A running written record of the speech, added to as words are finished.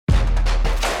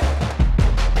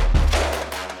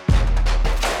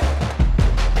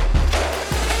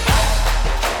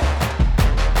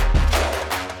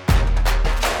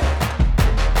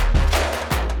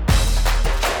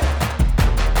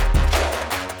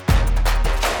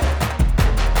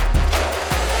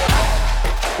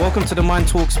Welcome to the Mind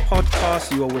Talks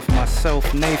podcast. You are with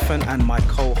myself, Nathan, and my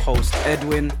co-host,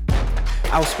 Edwin.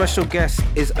 Our special guest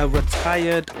is a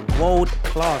retired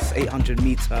world-class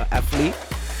 800-meter athlete.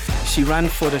 She ran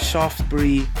for the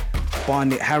Shaftesbury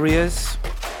Barnet Harriers.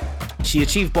 She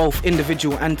achieved both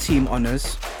individual and team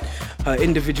honours. Her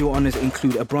individual honours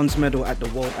include a bronze medal at the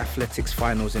World Athletics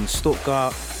Finals in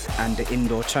Stuttgart and the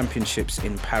Indoor Championships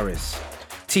in Paris.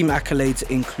 Team accolades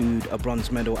include a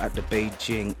bronze medal at the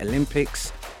Beijing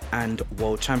Olympics and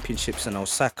World Championships in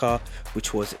Osaka,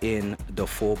 which was in the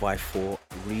 4x4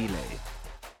 relay.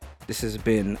 This has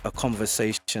been a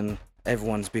conversation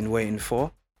everyone's been waiting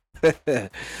for.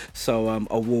 So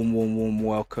a warm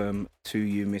welcome to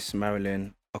you, Miss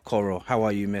Marilyn Okoro. How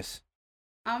are you, Miss?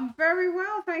 I'm very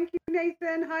well, thank you,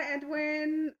 Nathan. Hi,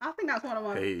 Edwin. I think that's one of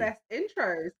my best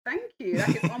intros. Thank you.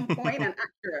 That is on point and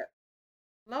accurate.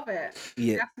 Love it.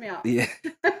 Yeah. Gas me up. Yeah.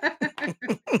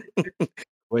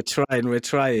 We're trying. All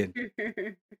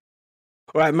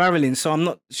right, Marilyn. So I'm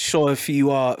not sure if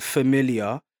you are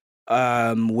familiar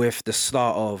with the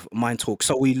start of Mind Talk.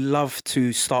 So we love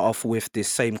to start off with this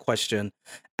same question,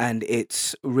 and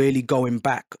it's really going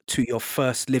back to your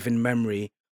first living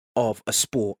memory of a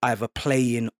sport, either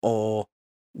playing or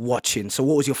watching. So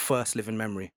what was your first living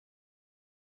memory?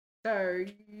 So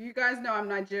you guys know I'm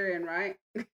Nigerian, right?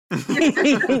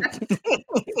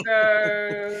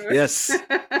 Yes.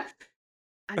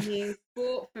 I mean,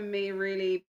 sport for me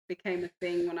really became a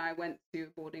thing when I went to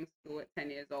boarding school at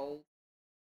 10 years old.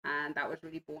 And that was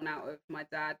really born out of my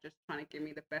dad just trying to give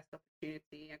me the best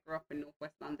opportunity. I grew up in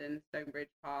Northwest London, Stonebridge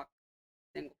Park,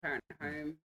 single parent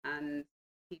home. And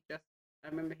I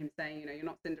remember him saying, you're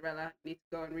not Cinderella, you need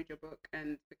to go and read your book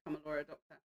and become a lawyer or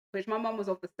doctor. Which my mum was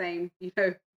of the same,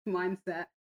 mindset,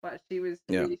 but she was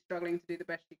really struggling to do the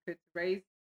best she could to raise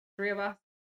three of us.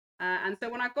 And so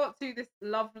when I got to this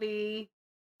lovely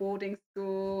boarding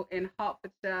school in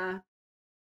Hertfordshire,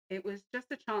 it was just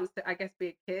a chance to, I guess, be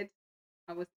a kid.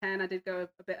 I was 10, I did go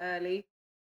a bit early,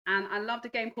 and I loved a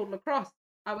game called lacrosse.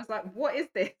 I was like, what is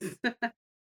this?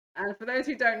 And for those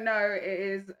who don't know, it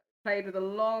is played with a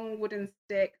long wooden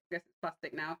stick. I guess it's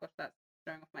plastic now, gosh, that's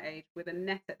showing off my age, with a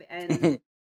net at the end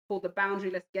called the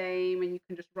boundaryless game, and you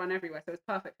can just run everywhere. So it was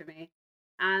perfect for me.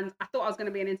 And I thought I was going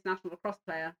to be an international lacrosse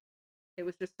player. It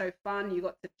was just so fun. You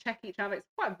got to check each other. It's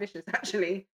quite vicious,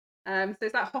 actually. So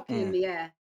it's like hockey in the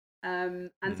air.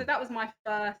 And so that was my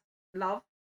first love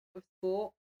of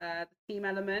sport, the team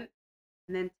element.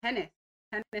 And then tennis.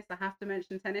 Tennis, I have to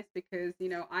mention tennis because,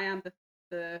 I am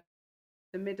the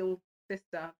middle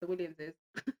sister of the Williamses.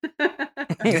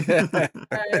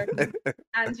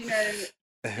 And,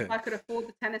 if I could afford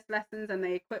the tennis lessons and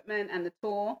the equipment and the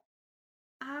tour,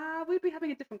 we'd be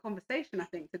having a different conversation, I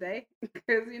think, today,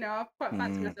 because, I quite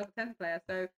fancy myself a tennis player.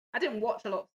 So I didn't watch a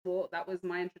lot of sport. That was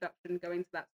my introduction, going to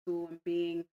that school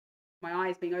and my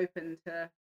eyes being open to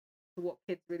what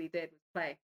kids really did was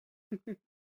play.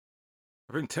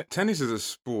 I think tennis is a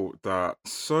sport that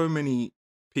so many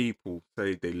people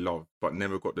say they love, but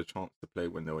never got the chance to play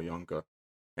when they were younger.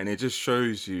 And it just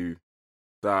shows you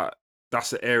that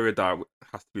that's an area that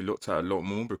has to be looked at a lot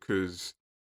more, because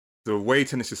the way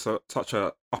tennis is such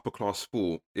a upper class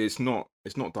sport, it's not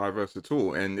diverse at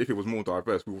all. And if it was more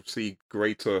diverse, we would see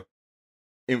greater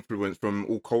influence from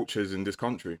all cultures in this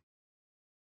country.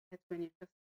 That's when you've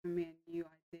just given me a new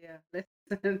idea.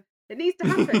 Listen, it needs to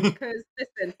happen because,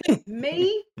 listen,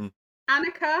 me,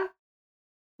 Annika,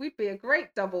 we'd be a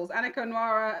great doubles. Annika and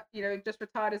Mara, just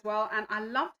retired as well. And I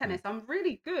love tennis. I'm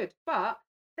really good. But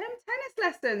them tennis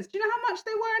lessons, do you know how much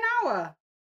they were an hour?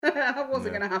 That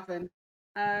wasn't going to happen.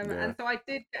 And so I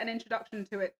did get an introduction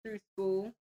to it through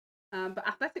school. But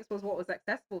athletics was what was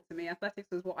accessible to me. Athletics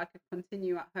was what I could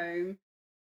continue at home.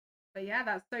 But yeah,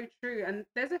 that's so true. And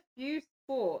there's a few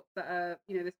sports that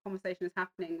this conversation is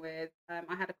happening with.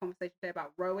 I had a conversation today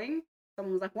about rowing.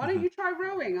 Someone was like, why don't you try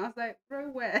rowing? I was like, row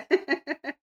where?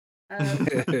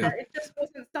 It just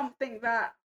wasn't something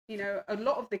that, a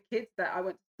lot of the kids that I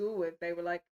went to school with, they were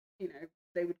like,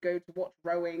 they would go to watch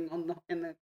rowing in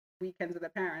the weekends with their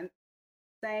parents.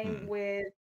 Same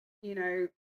with,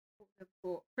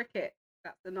 cricket.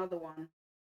 That's another one.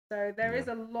 So there's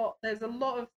a lot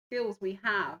of skills we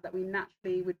have that we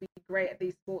naturally would be great at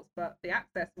these sports, but the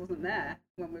access wasn't there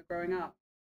when we were growing up.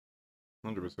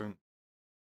 100%.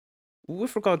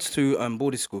 With regards to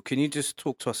boarding school, can you just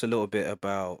talk to us a little bit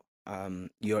about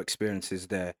your experiences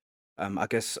there? I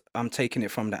guess I'm taking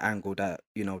it from the angle that,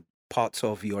 parts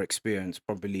of your experience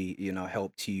probably,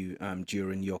 helped you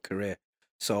during your career.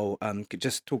 So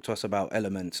just talk to us about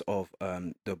elements of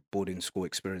the boarding school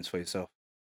experience for yourself.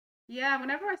 Yeah,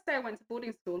 whenever I say I went to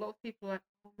boarding school, a lot of people are like,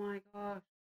 oh my gosh,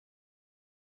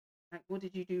 like, what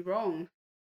did you do wrong?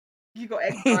 You got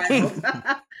exiled.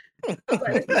 I was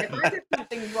like, listen, if I did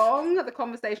something wrong, the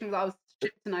conversation was I was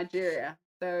shipped to Nigeria.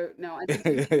 So no, I didn't do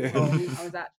anything wrong. I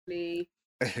was actually,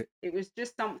 it was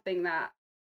just something that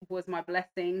was my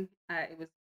blessing. It was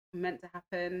meant to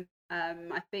happen.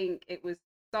 I think it was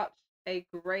such a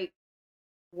great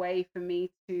way for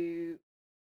me to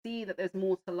see that there's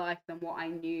more to life than what I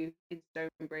knew in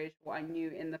Stonebridge, what I knew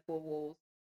in the four walls.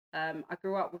 I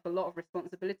grew up with a lot of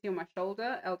responsibility on my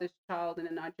shoulder, eldest child in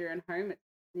a Nigerian home. It's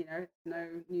no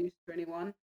news to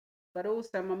anyone. But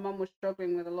also, my mum was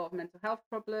struggling with a lot of mental health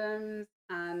problems,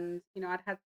 and I'd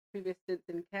had previous stints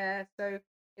in care, so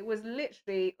it was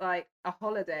literally like a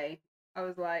holiday. I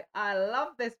was like, I love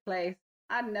this place.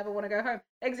 I never want to go home.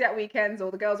 Exit weekends,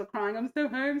 all the girls were crying, I'm so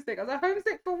homesick. I was like,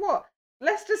 homesick for what?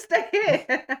 Let's just stay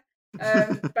here.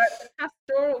 But the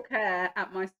pastoral care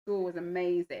at my school was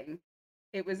amazing.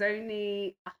 It was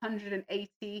only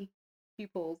 180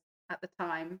 pupils at the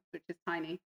time, which is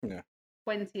tiny. Yeah.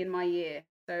 20 in my year.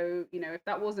 So, if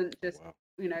that wasn't just,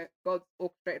 Wow. God's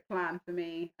orchestrated plan for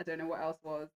me, I don't know what else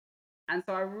was. And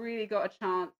so I really got a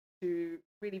chance to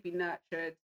really be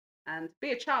nurtured and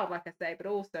be a child, like I say, but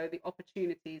also the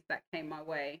opportunities that came my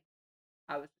way.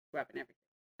 I was just grabbing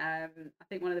everything. I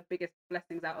think one of the biggest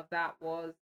blessings out of that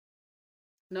was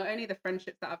not only the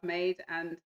friendships that I've made,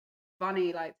 and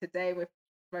funny, like today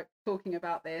we're talking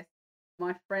about this.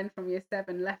 My friend from year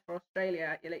 7 left for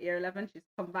Australia at year 11. She's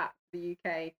come back to the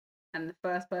UK, and the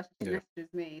first person she Yeah.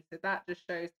 messages me. So that just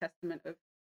shows testament of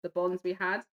the bonds we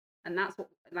had, and that's what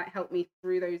like helped me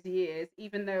through those years.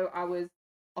 Even though I was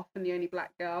often the only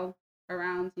black girl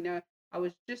around, I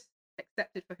was just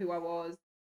accepted for who I was,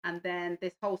 and then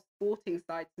this whole sporting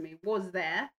side to me was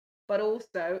there, but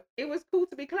also it was cool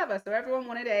to be clever. So everyone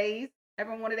wanted A's,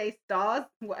 everyone wanted A stars,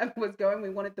 whatever was going, we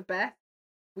wanted the best.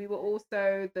 We were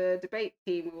also the debate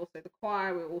team, we were also the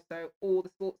choir, we were also all the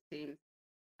sports teams.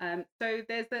 So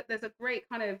there's a great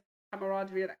kind of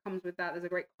camaraderie that comes with that. There's a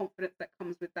great confidence that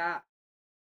comes with that.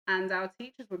 And our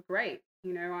teachers were great.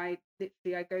 I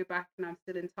go back and I'm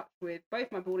still in touch with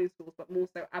both my boarding schools, but more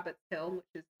so Abbots Hill, which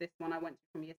is this one I went to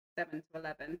from year 7 to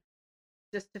 11,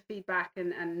 just to feed back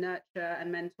and nurture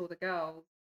and mentor the girls.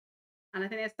 And I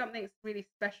think there's something really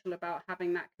special about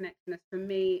having that connection. As for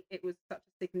me, it was such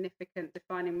a significant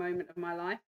defining moment of my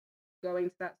life, going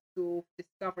to that school,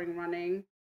 discovering running.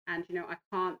 And, I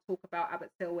can't talk about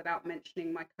Abbots Hill without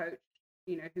mentioning my coach,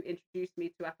 who introduced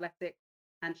me to athletics,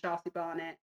 and Sharcy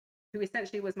Barnett, who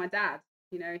essentially was my dad.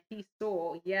 He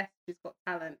saw, yes, she's got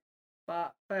talent,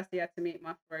 but first he had to meet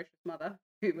my ferocious mother,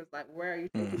 who was like, where are you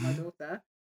taking my daughter?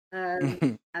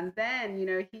 And then,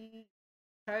 he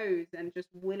chose and just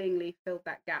willingly filled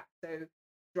that gap. So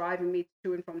driving me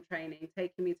to and from training,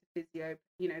 taking me to physio,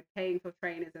 paying for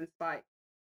trainers and spikes,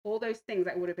 all those things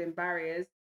that would have been barriers,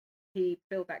 he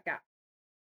filled that gap.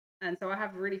 And so I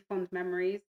have really fond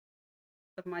memories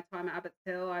of my time at Abbots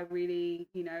Hill. I really,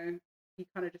 you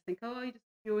kind of just think, oh,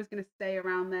 you're always going to stay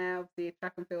around there. Obviously,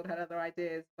 track and field had other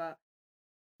ideas, but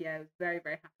yeah, it was very,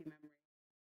 very happy memory.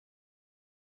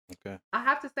 Okay. I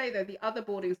have to say, though, the other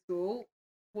boarding school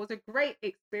was a great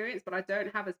experience, but I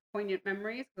don't have as poignant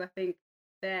memories because I think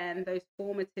then those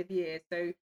formative years.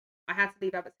 So I had to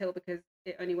leave Abbots Hill because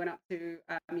it only went up to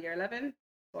year 11.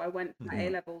 So I went for my A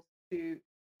levels to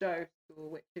Stowe School,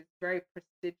 which is very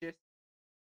prestigious,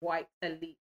 white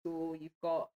elite school. You've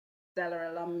got stellar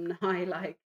alumni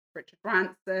like Richard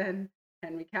Branson,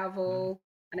 Henry Cavill,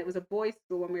 and it was a boys'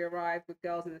 school when we arrived with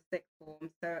girls in the sixth form.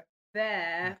 So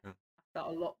there, I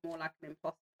felt a lot more like an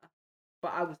imposter,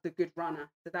 but I was the good runner.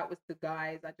 So that was the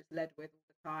guys I just led with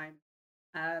all the time.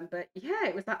 But yeah,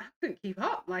 it was like I couldn't keep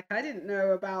up. Like I didn't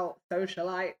know about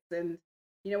socialites, and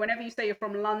whenever you say you're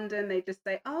from London, they just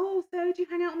say, "Oh, so do you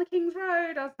hang out on the King's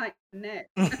Road?" I was like, "No."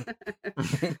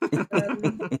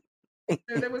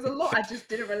 So there was a lot I just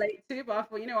didn't relate to, but I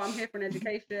thought, I'm here for an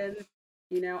education.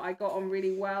 I got on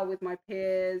really well with my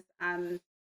peers, and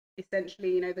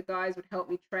essentially, the guys would help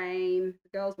me train.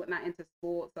 The girls weren't that into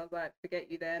sports. So I was like, forget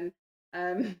you then.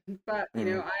 But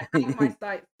I had my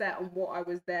sights set on what I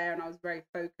was there, and I was very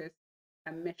focused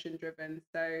and mission driven.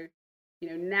 So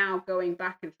now going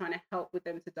back and trying to help with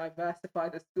them to diversify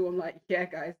the school, I'm like, yeah,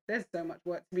 guys, there's so much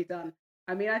work to be done.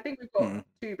 I mean, I think we've got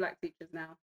 2 black teachers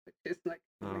now, which is like,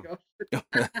 oh my gosh.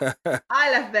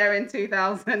 I left there in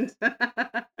 2000. So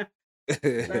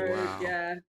Wow.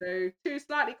 yeah, so 2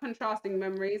 slightly contrasting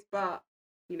memories, but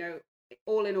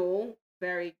all in all,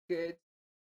 very good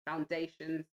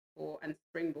foundations and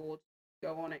springboard to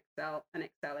go on excel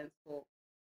in sport.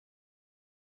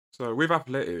 So with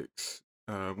athletics,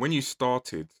 when you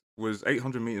started, was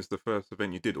 800 meters the first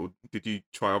event you did, or did you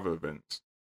try other events?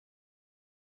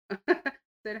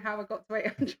 So how I got to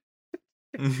 800.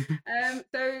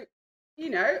 So,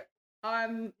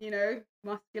 I'm,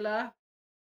 muscular,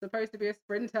 supposed to be a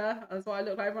sprinter. That's why I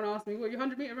look like everyone asked me, well, you're a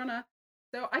 100-meter runner.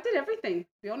 So I did everything, to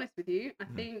be honest with you. I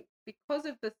think because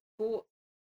of the sport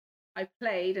I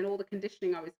played and all the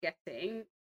conditioning I was getting,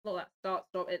 a lot of that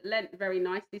start-stop, it lent very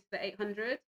nicely to the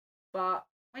 800. But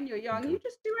when you're young, you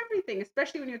just do everything,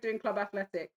 especially when you're doing club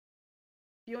athletics.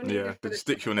 If you're needed for they the just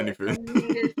stick you on short put, if anything.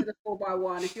 you're needed for the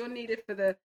 4x1, if you're needed for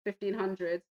the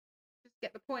 1500, just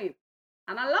get the point.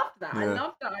 And I loved that. I Yeah,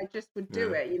 loved that I just would do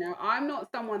yeah. it. I'm not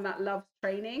someone that loves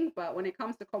training, but when it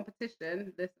comes to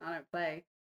competition, this I don't play.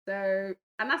 So,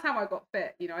 and that's how I got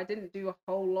fit. I didn't do a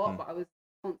whole lot, but I was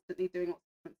constantly doing lots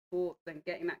of different sports and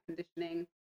getting that conditioning.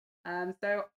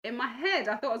 So in my head,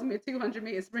 I thought I was gonna be a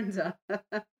 200-meter sprinter.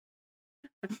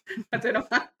 I don't know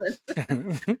what happened.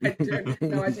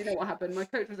 No, I do know what happened. My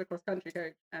coach was a cross country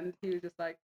coach, and he was just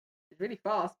like, "It's really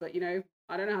fast, but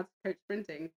I don't know how to coach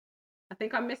sprinting." I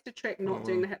think I missed a trick Oh, not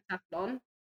doing wow. the heptathlon.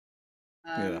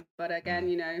 Yeah. But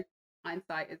again,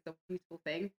 hindsight is a beautiful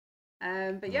thing.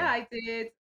 But yeah, Yeah. I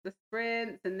did the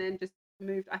sprints and then just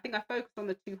moved. I think I focused on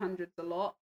the 200s a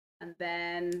lot, and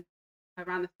then I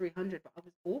ran the 300, but I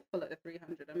was awful at the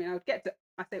 300. I mean, I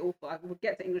say awful, I would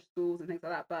get to English schools and things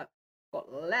like that, but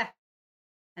got left.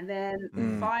 And then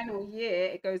the final year,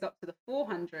 it goes up to the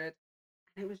 400,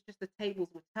 and it was just the tables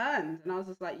were turned, and I was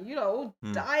just like, all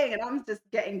dying, and I'm just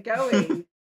getting going.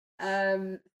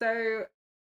 So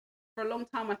for a long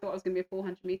time, I thought I was going to be a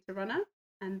 400-meter runner,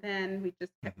 and then we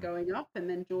just kept going up, and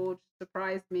then George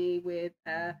surprised me with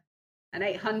an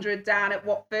 800 down at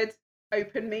Watford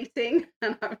open meeting,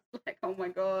 and I was like, oh my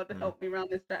God, help me run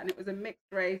this track. And it was a mixed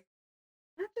race.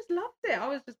 I just loved it. I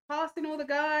was just passing all the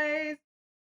guys,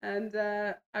 and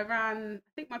I ran,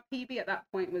 I think my PB at that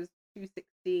point was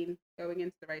 2:16 going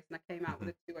into the race, and I came out with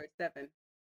a 2:07.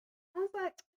 I was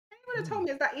like, he would have told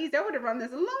me it's that easy. I would have run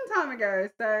this a long time ago.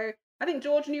 So I think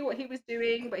George knew what he was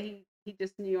doing, but he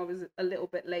just knew I was a little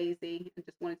bit lazy and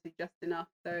just wanted to do just enough.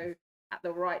 So at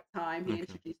the right time, he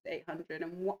introduced the 800.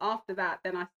 And after that,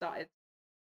 then I started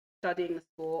studying the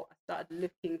sport. I started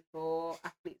looking for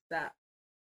athletes that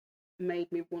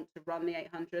made me want to run the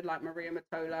 800, like Maria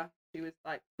Matola. She was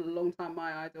like for a long time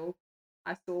my idol.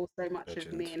 I saw so much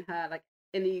of me and her. Like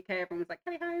in the UK, everyone was like,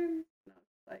 Kelly Holmes. And I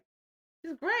was like,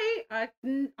 she's great. I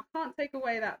can't take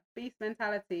away that beast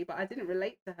mentality, but I didn't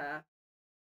relate to her.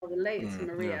 I related to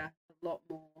Maria a lot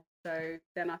more. So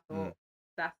then I thought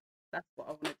that's what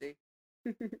I want to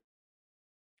do.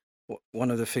 One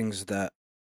of the things that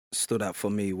stood out for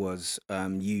me was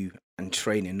you and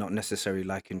training, not necessarily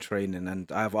liking training.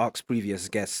 And I've asked previous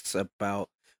guests about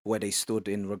where they stood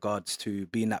in regards to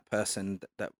being that person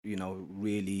that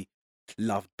really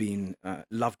loved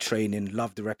loved training,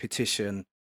 loved the repetition,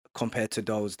 compared to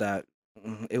those that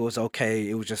it was okay,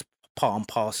 it was just part and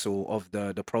parcel of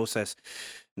the process.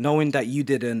 Knowing that you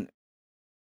didn't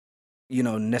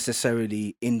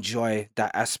necessarily enjoy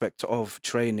that aspect of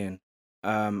training,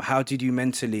 how did you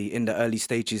mentally in the early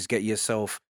stages get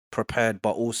yourself prepared,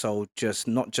 but also just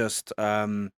not just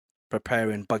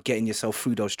preparing, but getting yourself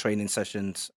through those training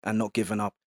sessions and not giving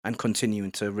up and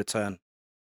continuing to return?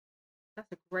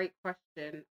 That's a great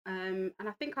question. And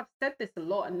I think I've said this a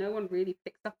lot and no one really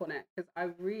picks up on it because I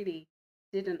really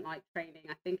didn't like training.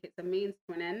 I think it's a means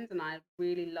to an end and I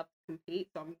really love to compete.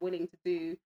 So I'm willing to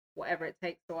do whatever it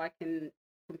takes so I can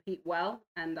compete well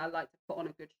and I like to put on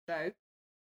a good show.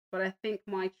 But I think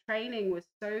my training was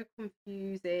so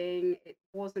confusing. It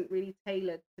wasn't really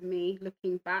tailored to me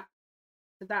looking back.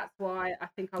 So that's why I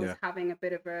think I was Yeah. having a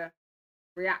bit of a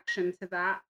reaction to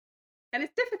that. And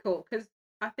it's difficult because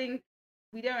I think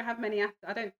we don't have many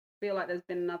I don't feel like there's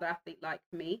been another athlete like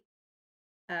me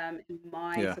in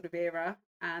my Yeah. sort of era.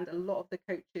 And a lot of the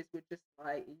coaches were just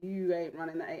like, you ain't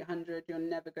running the 800. You're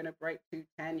never going to break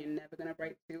 2:10. You're never going to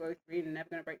break 2:03. You're never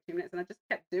going to break 2 minutes. And I just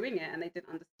kept doing it and they didn't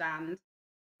understand.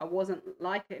 I wasn't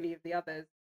like any of the others.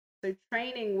 So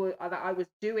training that I was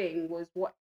doing was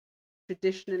what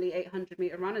traditionally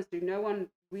 800-meter runners do. No one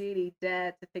really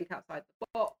dared to think outside the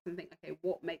box and think, okay,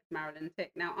 what makes Marilyn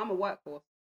tick? Now, I'm a workhorse,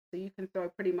 so you can throw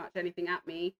pretty much anything at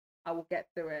me, I will get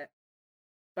through it.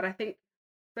 But I think,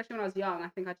 especially when I was young, I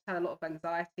think I just had a lot of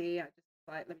anxiety. I just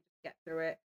like, let me just get through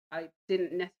it. I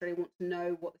didn't necessarily want to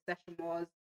know what the session was.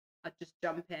 I'd just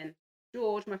jump in.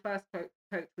 George, my first coach,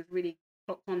 was really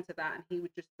clocked onto that, and he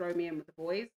would just throw me in with the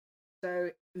boys.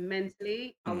 So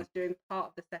mentally, I was doing part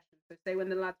of the session. So say when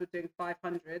the lads were doing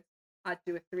 500, I'd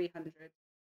do a 300,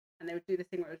 and they would do this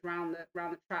thing where it was round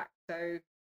the track. So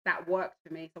that worked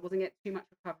for me. So I wasn't getting too much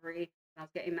recovery, and I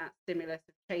was getting that stimulus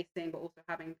of chasing, but also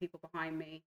having people behind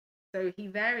me. So he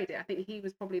varied it. I think he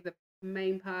was probably the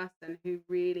main person who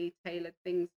really tailored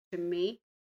things to me.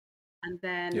 And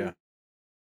Yeah. then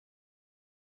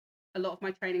a lot of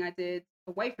my training I did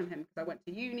away from him because I went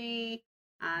to uni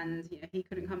and he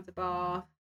couldn't come to Bath.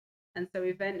 And so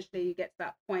eventually you get to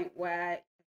that point where,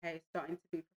 okay, starting to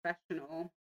be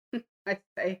professional, I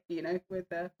say, with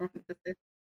the front assist.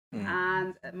 Mm.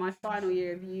 And at my final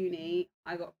year of uni,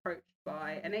 I got approached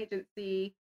by an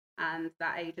agency, and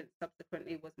that agent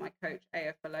subsequently was my coach,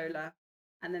 Ayo Falola.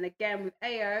 And then again with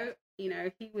Ayo,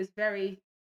 he was very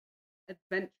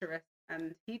adventurous,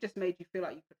 and he just made you feel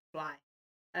like you could fly.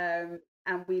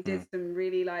 And we did some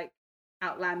really like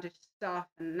outlandish stuff,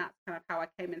 and that's kind of how I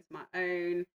came into my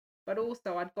own. But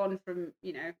also I'd gone from,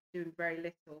 doing very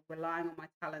little, relying on my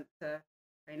talent, to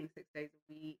training 6 days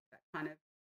a week, that kind of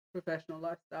professional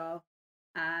lifestyle,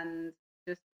 and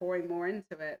just pouring more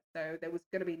into it. So there was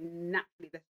going to be naturally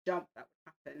this jump that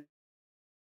would happen.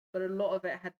 But a lot of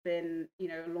it had been,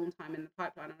 a long time in the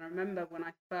pipeline. And I remember when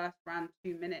I first ran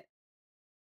 2 minutes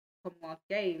Commonwealth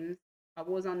Games, I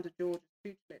was under George's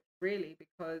tutelage, really,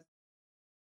 because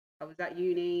I was at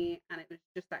uni and it was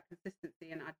just that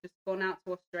consistency. And I'd just gone out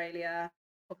to Australia.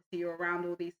 Obviously, you're around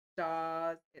all these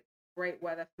stars. It's great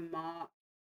weather for March.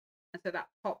 And so that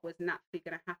pop was naturally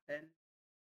going to happen.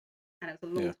 And it was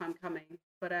a long time coming.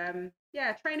 But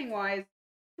training wise,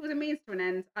 it was a means to an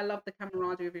end. I love the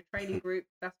camaraderie of your training group.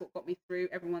 That's what got me through.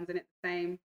 Everyone's in it the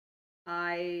same.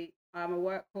 I'm a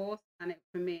workhorse, and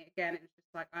for me, again, it was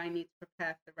just like, I need to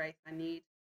prepare for the race. I need to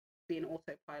be an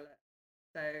autopilot.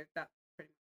 So that's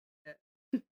pretty much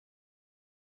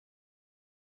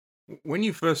it. When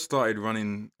you first started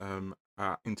running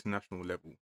at international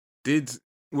level,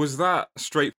 was that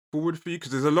straightforward for you?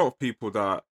 Because there's a lot of people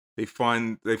that they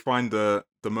find the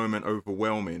moment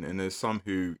overwhelming, and there's some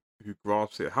who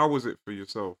grasp it. How was it for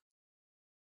yourself?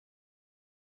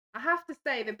 I have to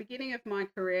say, the beginning of my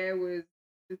career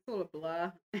it's all a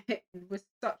blur. It was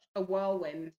such a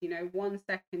whirlwind. 1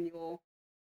 second you're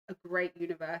a great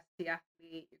university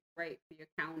athlete, you're great for your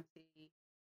county,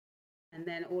 and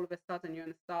then all of a sudden you're in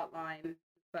the start line,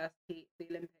 first heat, the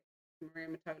Olympics, Maria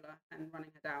Matola, and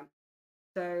running her down.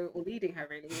 So, or leading her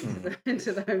really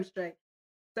into the home straight.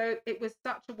 So it was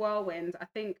such a whirlwind. I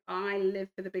think I live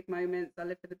for the big moments. I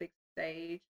live for the big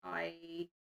stage. I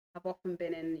have often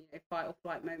been in fight or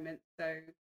flight moments. So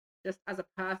just as a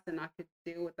person, I could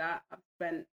deal with that. I've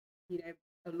spent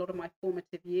a lot of my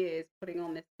formative years putting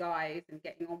on this guise and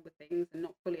getting on with things and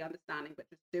not fully understanding, but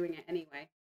just doing it anyway.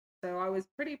 So I was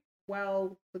pretty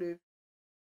well sort of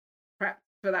prepped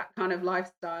for that kind of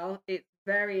lifestyle. It's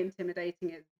very intimidating.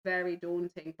 It's very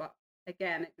daunting. But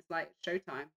again, it was like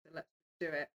showtime. So let's do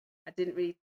it. I didn't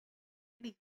really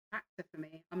factor for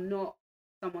me. I'm not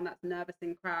someone that's nervous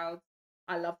in crowds.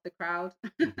 I love the crowd.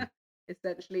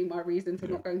 Essentially, my reason for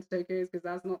not going to Tokyo is because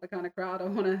that's not the kind of crowd I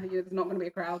want to. There's not going to be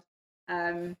a crowd,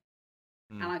 and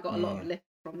I got a lot of lift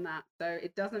from that. So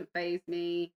it doesn't faze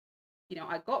me.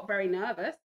 I got very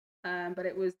nervous, but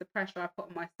it was the pressure I put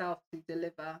on myself to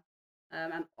deliver,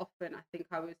 and often I think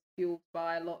I was fueled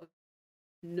by a lot of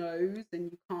no's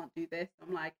and you can't do this.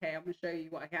 I'm like, okay, I'm gonna show you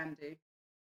what I can do.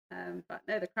 But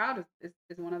no, the crowd is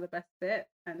one of the best bit,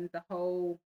 and the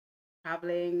whole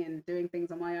traveling and doing things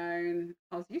on my own,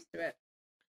 I was used to it.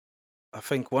 I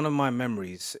think one of my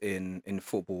memories in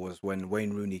football was when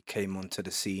Wayne Rooney came onto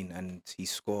the scene and he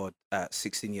scored at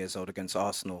 16 years old against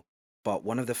Arsenal. But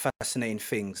one of the fascinating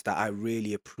things that I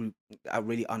really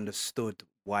understood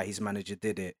why his manager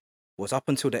did it was up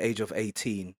until the age of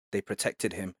 18, they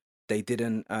protected him. They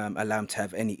didn't allow him to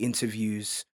have any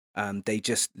interviews. They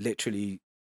just literally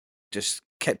just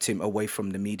kept him away from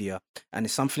the media. And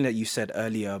it's something that you said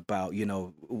earlier about,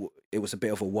 it was a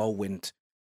bit of a whirlwind.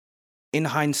 In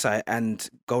hindsight and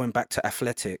going back to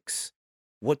athletics,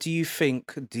 what do you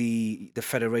think the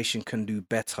federation can do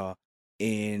better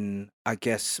in, I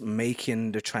guess,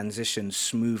 making the transition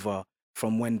smoother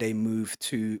from when they move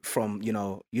from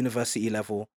university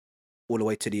level all the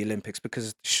way to the Olympics?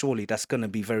 Because surely that's going to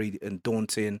be very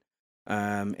daunting,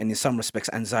 and in some respects,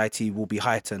 anxiety will be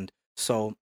heightened.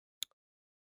 So,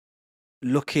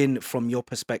 looking from your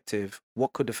perspective,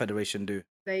 what could the federation do?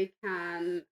 They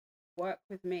can work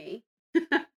with me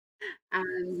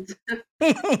and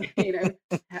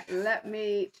let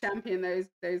me champion those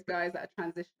guys that are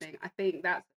transitioning. I think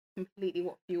that's completely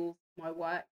what fuels my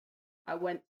work. I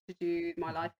went to do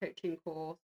my life coaching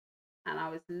course, and I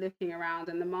was looking around,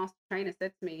 and the master trainer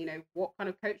said to me, what kind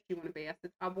of coach do you want to be? I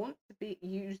said, I want to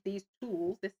use these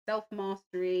tools, this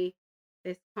self-mastery,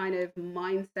 this kind of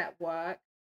mindset work,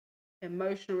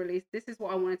 emotional release. This is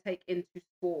what I want to take into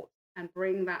sport and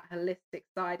bring that holistic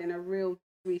side in a real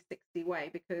 360 way,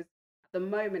 because the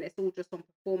moment it's all just on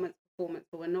performance,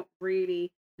 but we're not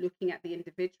really looking at the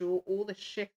individual, all the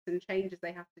shifts and changes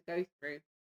they have to go through,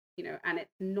 and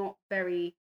it's not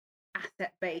very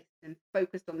asset based and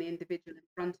focused on the individual in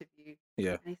front of you.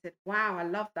 Yeah. And he said, wow, I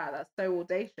love that. That's so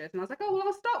audacious. And I was like, oh, well,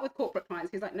 I'll start with corporate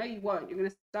clients. He's like, no, you won't. You're going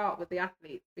to start with the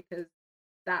athletes because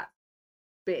that's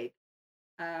big.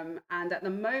 And at the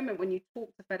moment, when you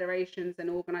talk to federations and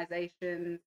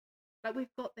organizations, like we've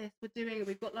got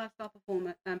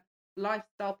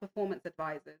lifestyle performance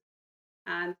advisors.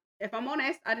 And if I'm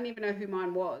honest, I didn't even know who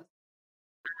mine was.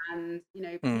 And,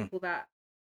 people that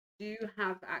do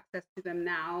have access to them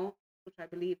now, which I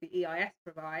believe the EIS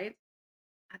provides,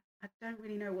 I don't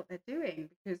really know what they're doing,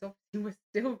 because obviously we've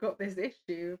still got this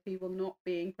issue of people not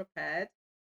being prepared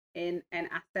in an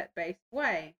asset-based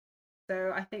way.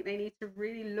 So I think they need to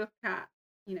really look at,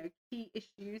 key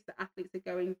issues that athletes are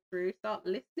going through, start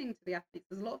listening to the athletes.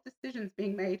 There's a lot of decisions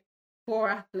being made for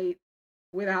athletes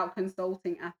without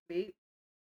consulting athletes,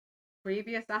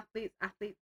 previous athletes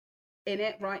in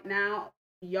it right now,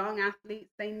 young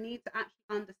athletes. They need to actually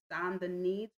understand the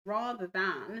needs, rather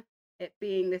than it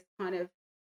being this kind of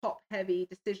top-heavy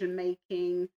decision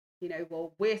making,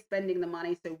 well, we're spending the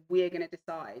money, so we're going to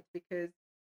decide, because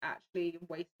actually you're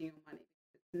wasting your money,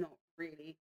 because it's not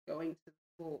really going to the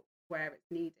sport where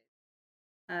it's needed.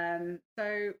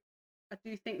 So I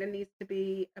do think there needs to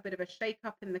be a bit of a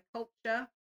shake-up in the culture.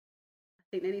 I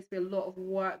think there needs to be a lot of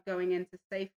work going into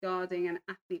safeguarding and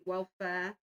athlete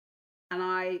welfare. And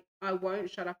I won't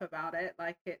shut up about it.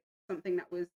 Like, it's something that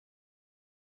was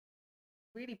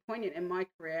really poignant in my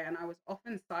career, and I was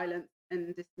often silenced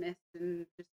and dismissed and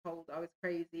just told I was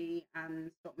crazy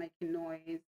and stop making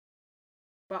noise.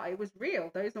 But it was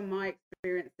real. Those are my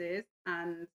experiences.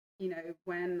 And,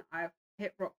 when I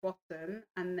hit rock bottom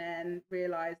and then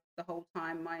realized the whole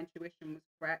time my intuition was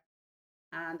correct,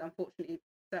 and unfortunately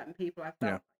certain people I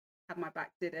felt had my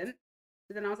back didn't.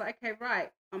 So then I was like, okay,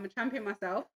 right, I'm a champion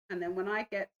myself. And then when I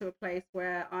get to a place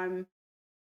where I'm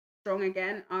strong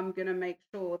again, I'm going to make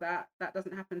sure that that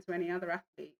doesn't happen to any other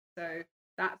athlete. So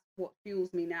that's what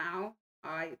fuels me now.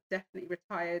 I definitely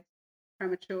retired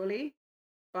prematurely,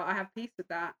 but I have peace with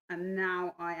that. And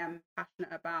now I am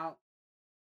passionate about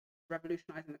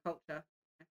revolutionizing the culture,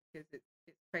 because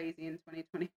it's crazy in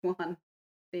 2021.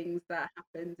 Things that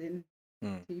happened in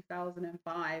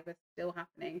 2005 are still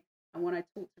happening. And when I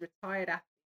talk to retired athletes,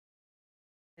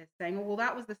 they're saying, oh, well,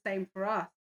 that was the same for us.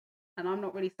 And I'm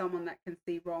not really someone that can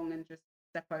see wrong and just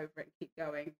step over it and keep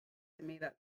going. To me,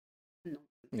 that's nonsense.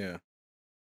 Yeah.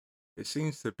 It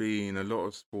seems to be in a lot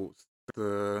of sports,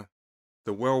 the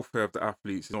welfare of the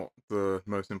athletes is not the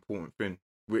most important thing,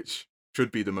 which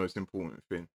should be the most important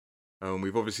thing.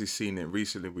 We've obviously seen it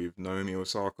recently with Naomi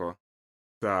Osaka,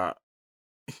 that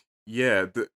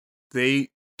they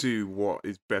do what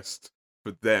is best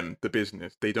for them, the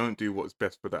business. They don't do what's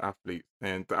best for the athletes,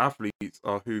 and the athletes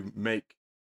are who make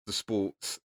the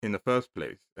sports in the first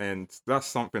place, and that's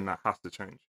something that has to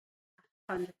change.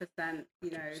 100%.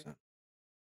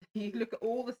 You look at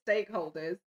all the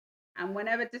stakeholders, and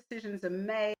whenever decisions are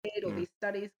made or these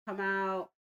studies come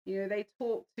out, they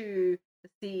talk to the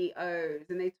CEOs,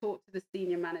 and they talk to the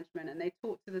senior management, and they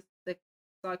talk to the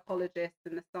psychologists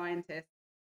and the scientists.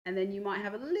 And then you might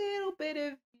have a little bit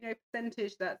of,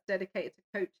 percentage that's dedicated to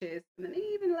coaches, and then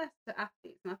even less to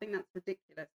athletes. And I think that's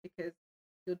ridiculous, because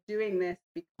you're doing this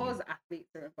because athletes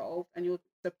are involved, and you're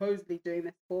supposedly doing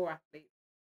this for athletes.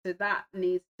 So that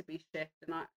needs to be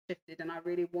shifted, and I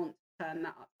really want to turn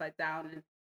that upside down.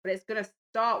 But it's going to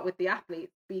start with the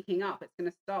athletes speaking up. It's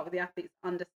going to start with the athletes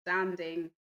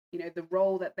understanding, the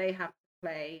role that they have to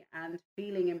play, and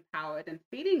feeling empowered and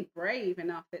feeling brave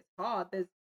enough. It's hard.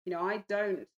 I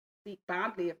don't speak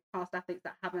badly of past athletes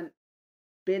that haven't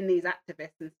been these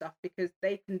activists and stuff, because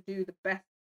they can do the best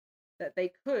that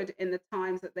they could in the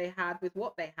times that they had with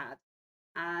what they had.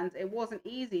 And it wasn't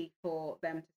easy for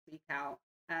them to speak out.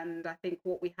 And I think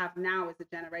what we have now is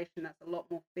a generation that's a lot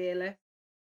more fearless.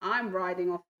 I'm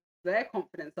riding off their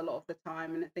confidence a lot of the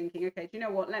time and thinking, okay, do you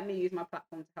know what? Let me use my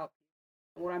platform to help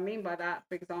you. And what I mean by that,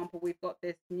 for example, we've got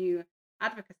this new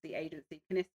advocacy agency,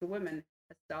 Kinetica Women,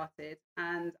 has started,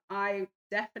 and I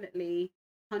definitely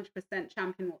 100%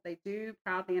 champion what they do,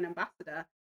 proudly an ambassador.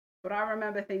 But I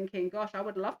remember thinking, gosh, I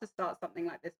would love to start something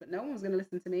like this, but no one was going to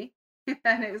listen to me.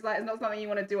 And it was like, it's not something you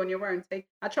want to do on your own.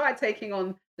 I tried taking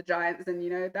on the giants, and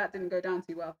that didn't go down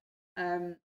too well.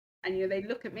 And they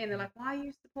look at me and they're like, why are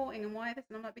you supporting, and why this?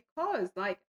 And I'm like, because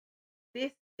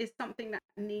this is something that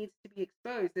needs to be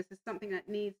exposed. This is something that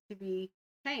needs to be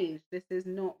changed. This is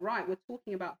not right. We're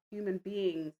talking about human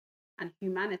beings and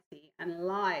humanity and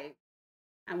lives.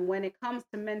 And when it comes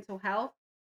to mental health,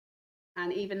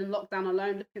 And even in lockdown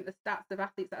alone, looking at the stats of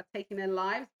athletes that are taking their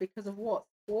lives because of what?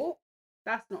 Sport?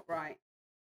 That's not right.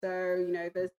 So, you know,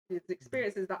 there's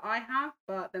experiences that I have,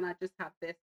 but then I just have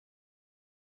this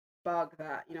bug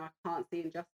that, you know, I can't see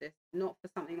injustice, not for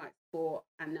something like sport.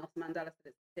 And Nelson Mandela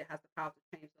said it has the power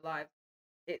to change the lives.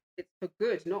 It's for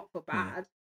good, not for bad,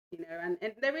 you know. And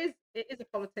it is a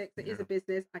politics, it is a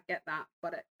business. I get that,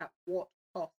 but at what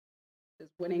cost does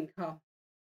winning come?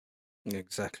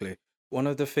 Exactly. One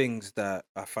of the things that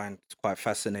I find quite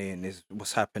fascinating is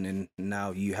what's happening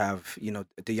now. You have, you know,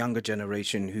 the younger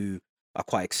generation who are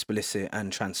quite explicit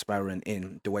and transparent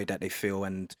in the way that they feel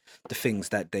and the things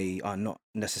that they are not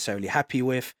necessarily happy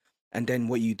with. And then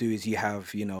what you do is you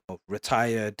have, you know,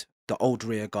 retired, the old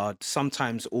rear guard,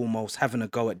 sometimes almost having a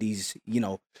go at these, you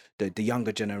know, the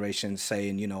younger generation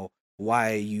saying, you know,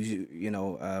 why are you, you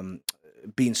know,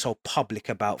 being so public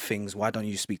about things? Why don't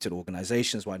you speak to the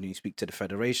organizations? Why don't you speak to the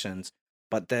federations?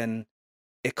 But then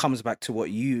it comes back to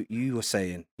what you were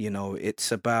saying. You know,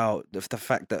 it's about the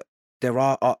fact that there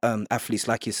are athletes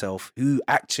like yourself who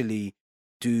actually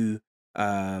do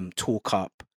talk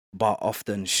up, but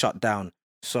often shut down.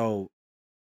 So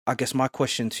I guess my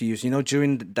question to you is, you know,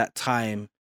 during that time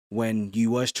when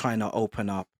you was trying to open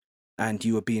up and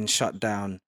you were being shut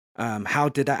down, how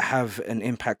did that have an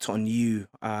impact on you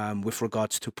with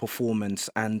regards to performance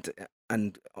and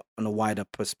on a wider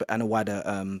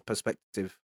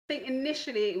perspective? I think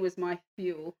initially it was my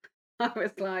fuel. I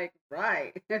was like,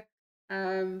 right,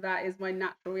 that is my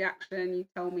natural reaction. You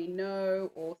tell me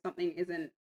no or something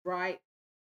isn't right.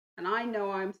 And I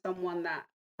know I'm someone that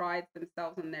prides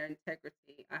themselves on their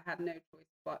integrity. I had no choice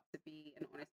but to be an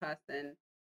honest person.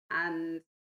 And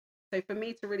so for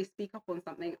me to really speak up on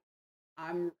something,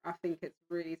 I think it's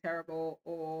really terrible,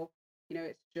 or, you know,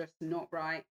 it's just not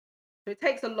right. So it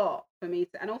takes a lot for me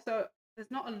to, and also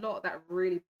there's not a lot that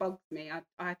really bugs me.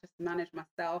 I just manage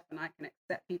myself and I can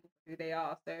accept people for who they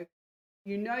are. So,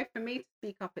 you know, for me to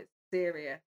speak up, it's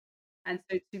serious. And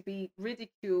so to be Yeah.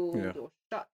 ridiculed or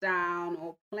shut down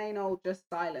or plain old just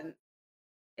silent,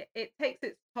 it takes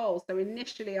its toll. So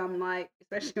initially I'm like,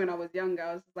 especially when I was younger,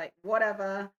 I was just like,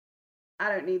 whatever, I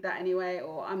don't need that anyway,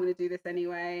 or I'm going to do this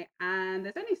anyway. And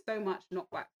there's only so much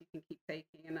knockbacks you can keep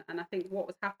taking. And I think what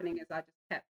was happening is I just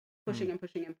kept pushing and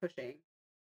pushing and pushing.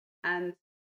 And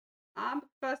I'm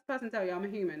the first person to tell you I'm a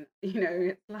human. You know,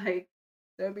 it's like,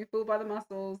 don't be fooled by the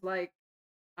muscles. Like,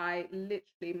 I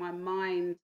literally, my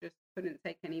mind just couldn't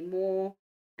take any more.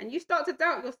 And you start to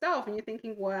doubt yourself and you're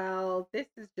thinking, well, this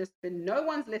has just been, no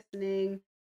one's listening.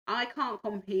 I can't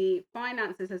compete.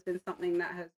 Finances has been something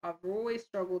that I've always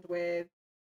struggled with.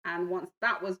 And once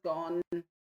that was gone,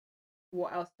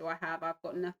 what else do I have? I've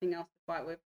got nothing else to fight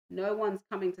with. No one's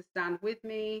coming to stand with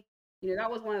me. You know,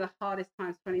 that was one of the hardest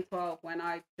times, 2012, when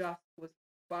I just was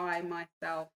by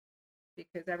myself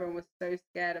because everyone was so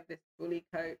scared of this bully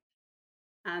coach.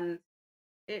 And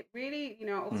it really, you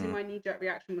know, obviously Mm. my knee-jerk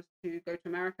reaction was to go to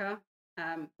America,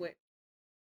 which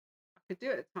I could do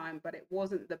at the time, but it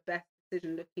wasn't the best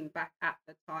decision looking back at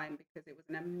the time because it was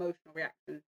an emotional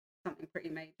reaction to something pretty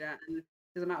major. And it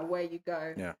doesn't matter where you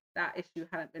go, Yeah. that issue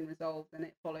hadn't been resolved, and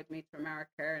it followed me to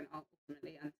America and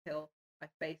ultimately until I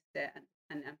faced it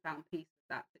and found peace with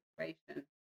that situation.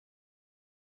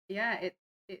 Yeah, it's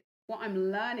what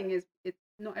I'm learning is it's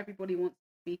not everybody wants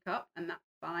to speak up, and that's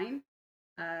fine.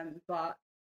 But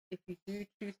if you do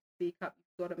choose to speak up,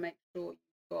 you've got to make sure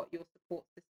you've got your support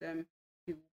system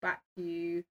to back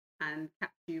you and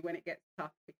catch you when it gets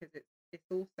tough, because it's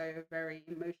also a very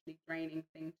emotionally draining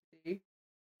thing to do.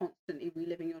 Constantly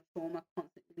reliving your trauma,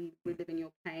 constantly reliving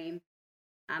your pain.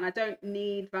 And I don't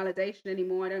need validation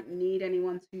anymore. I don't need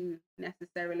anyone to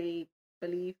necessarily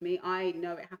believe me. I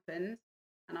know it happens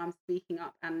and I'm speaking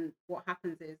up. And what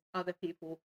happens is other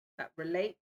people that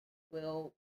relate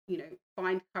will, you know,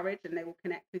 find courage and they will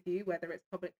connect with you, whether it's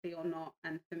publicly or not.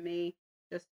 And for me,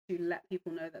 just to let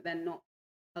people know that they're not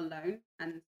alone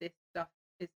and this stuff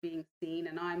is being seen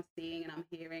and I'm seeing and I'm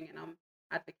hearing and I'm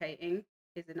advocating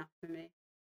is enough for me.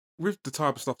 With the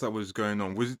type of stuff that was going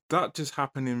on, was that just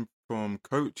happening from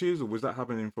coaches or was that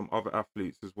happening from other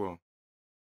athletes as well?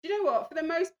 Do you know what? For the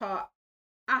most part,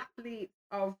 athletes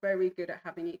are very good at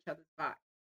having each other's back.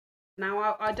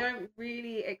 Now, I don't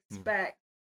really expect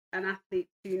an athlete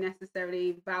to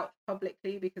necessarily vouch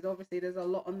publicly because obviously there's a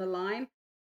lot on the line.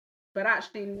 But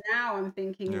actually, now I'm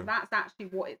thinking Yeah. that's actually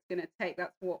what it's going to take.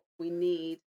 That's what we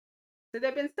need. So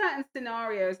there have been certain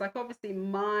scenarios, like obviously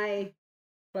my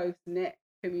close knit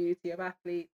community of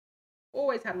athletes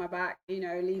always had my back. You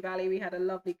know, Lee Valley, we had a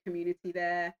lovely community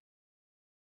there.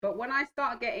 But when I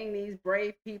start getting these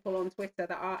brave people on Twitter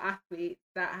that are athletes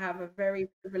that have a very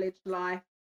privileged life,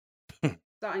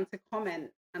 starting to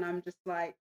comment, and I'm just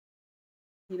like,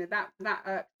 that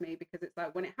irks me, because it's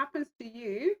like, when it happens to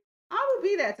you, I will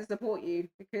be there to support you,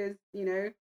 because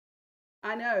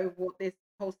I know what this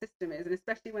whole system is, and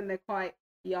especially when they're quite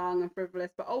young and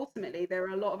frivolous. But ultimately, there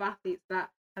are a lot of athletes that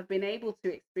have been able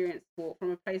to experience sport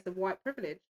from a place of white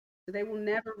privilege, so they will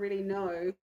never really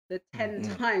know the 10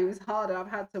 times harder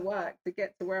I've had to work to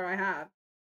get to where I have.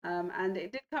 And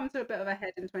it did come to a bit of a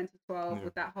head in 2012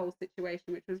 with that whole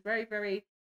situation, which was very, very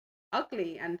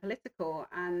ugly and political.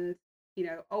 And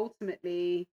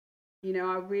ultimately,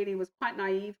 I really was quite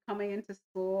naive coming into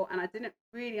sport, and I didn't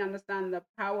really understand the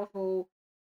powerful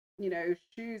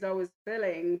shoes I was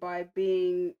filling by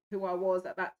being who I was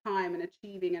at that time and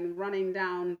achieving and running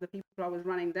down the people I was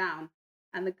running down.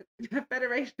 And the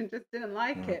federation just didn't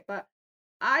like it, but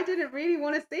I didn't really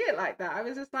want to see it like that. I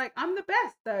was just like, I'm the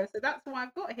best though, so that's why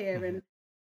I've got here. And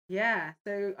yeah,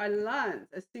 so I learned,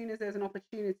 as soon as there's an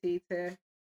opportunity to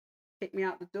kick me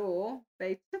out the door,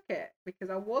 they took it, because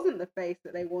I wasn't the face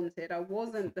that they wanted. I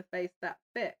wasn't the face that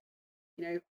fit.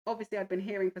 Obviously I'd been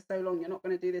hearing for so long, you're not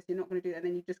going to do this, you're not going to do that, and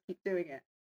then you just keep doing it.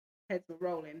 Heads were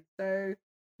rolling. So,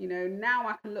 now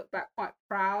I can look back quite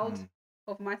proud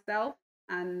of myself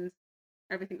and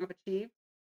everything I've achieved.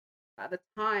 But at the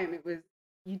time, it was,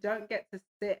 you don't get to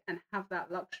sit and have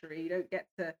that luxury. You don't get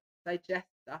to digest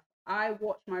stuff. I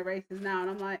watch my races now and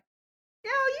I'm like,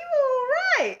 girl, you all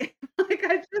right? Like,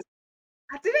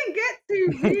 I didn't get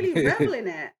to really revel in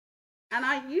it. And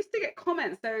I used to get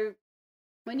comments. So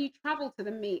when you travel to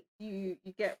the meet, you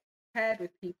get paired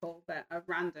with people that are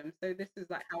random. So this is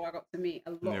like how I got to meet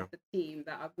a lot of the team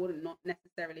that I wouldn't not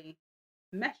necessarily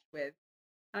mesh with.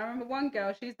 And I remember one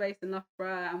girl, she's based in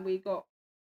Loughborough, and we got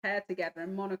paired together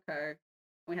in Monaco.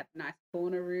 We had a nice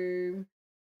corner room.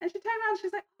 And she turned around and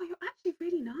she's like, oh, you're actually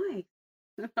really nice.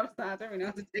 And I was like, I don't really know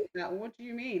how to take that. What do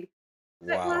you mean? She's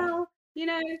like, well,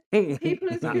 people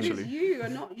as good as you are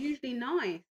not usually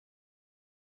nice.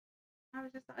 I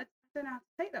was just like, I don't know how to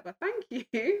take that, but thank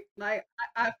you. Like,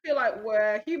 I feel like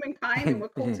we're humankind and we're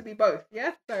called to be both.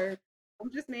 Yeah. So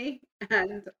I'm just me,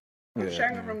 and I'm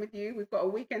sharing a room with you. We've got a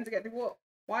weekend to get through.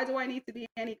 Why do I need to be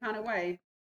any kind of way?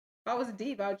 If I was a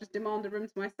diva, I would just demand a room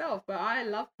to myself. But I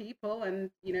love people,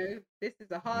 and this is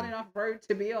a hard enough road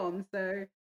to be on. So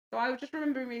I just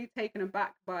remember really taken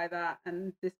aback by that,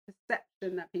 and this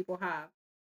perception that people have,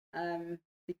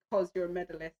 because you're a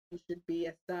medalist, you should be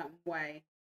a certain way.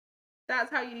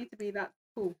 That's how you need to be. That's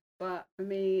cool. But for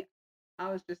me,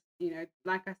 I was just,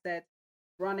 like I said,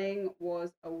 running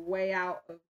was a way out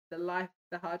of the life,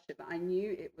 the hardship that I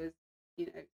knew. It was,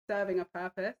 serving a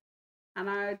purpose, and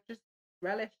I just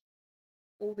relished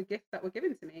all the gifts that were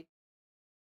given to me.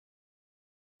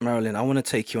 Marilyn, I want to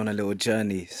take you on a little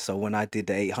journey. So when I did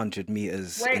the 800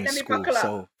 meters in school,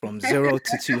 so from 0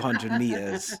 to 200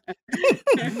 meters.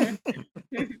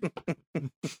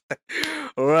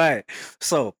 All right.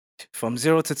 So from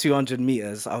 0 to 200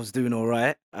 meters, I was doing all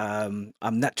right. I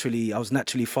was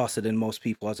naturally faster than most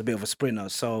people. I was a bit of a sprinter.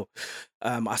 So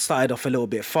I started off a little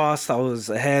bit fast. I was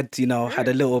ahead, had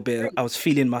a little bit, I was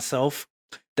feeling myself.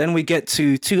 Then we get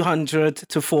to 200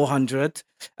 to 400,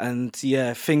 and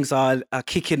things are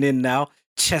kicking in now. My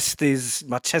chest is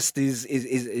what's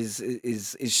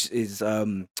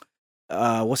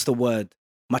the word?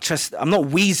 My chest, I'm not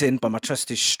wheezing, but my chest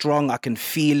is strong. I can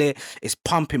feel it. It's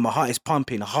pumping. My heart is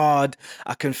pumping hard.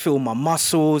 I can feel my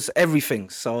muscles, everything.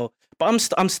 So,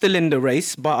 but I'm still in the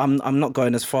race, but I'm not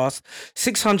going as fast.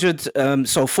 600,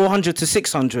 so 400 to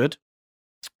 600.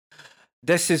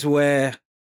 This is where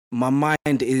my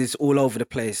mind is all over the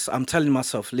place. I'm telling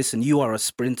myself, listen, you are a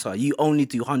sprinter. You only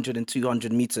do 100 and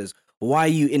 200 meters. Why are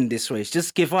you in this race?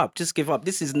 Just give up. Just give up.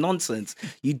 This is nonsense.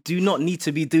 You do not need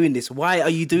to be doing this. Why are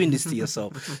you doing this to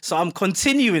yourself? So I'm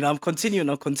continuing.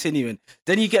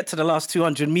 Then you get to the last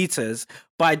 200 meters.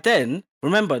 By then,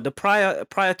 remember, the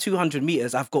prior 200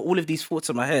 meters, I've got all of these thoughts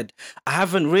in my head. I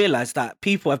haven't realized that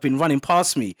people have been running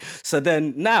past me. So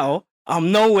then now,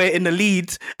 I'm nowhere in the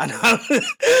lead, and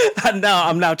now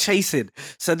I'm chasing.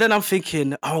 So then I'm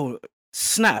thinking, oh,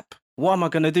 snap, what am I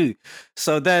going to do?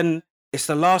 So then it's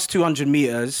the last 200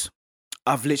 meters.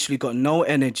 I've literally got no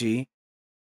energy.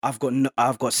 I've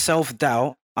got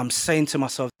self-doubt. I'm saying to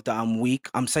myself that I'm weak.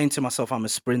 I'm saying to myself I'm a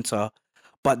sprinter.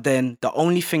 But then the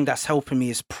only thing that's helping me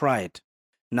is pride.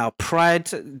 Now, pride,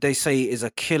 they say, is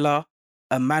a killer.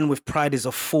 A man with pride is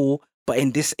a fool. But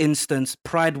in this instance,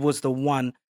 pride was the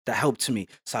one that helped me.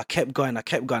 So I kept going.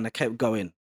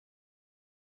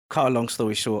 Cut a long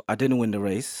story short, I didn't win the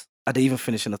race. I didn't even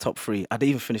finish in the top 3. I didn't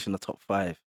even finish in the top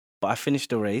 5. But I finished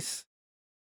the race.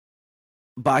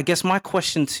 But I guess my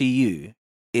question to you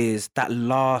is that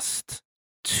last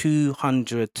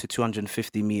 200 to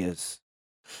 250 meters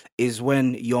is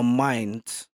when your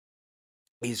mind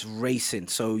is racing.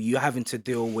 So you're having to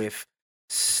deal with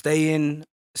staying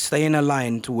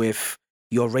aligned with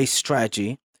your race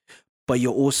strategy, but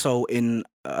you're also in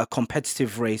a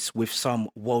competitive race with some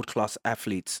world-class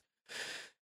athletes.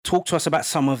 Talk to us about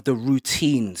some of the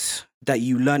routines that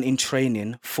you learn in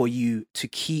training for you to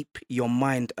keep your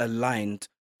mind aligned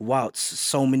whilst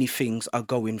so many things are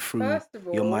going through First of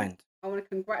your all, mind. I want to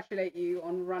congratulate you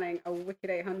on running a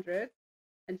wicked 800.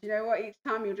 And do you know what? Each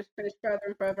time you'll just finish further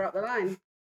and further up the line.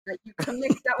 Like you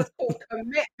commit. That was called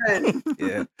commitment.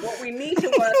 Yeah. What we need to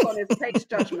work on is pace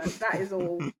judgment. That is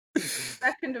all.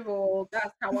 Second of all,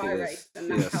 that's how I raced, and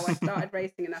that's how I started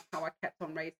racing, and that's how I kept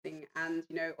on racing. And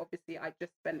you know, obviously, I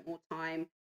just spent more time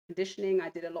conditioning. I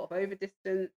did a lot of over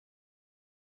distance,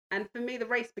 and for me, the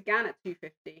race began at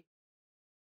 250.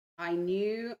 I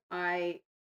knew I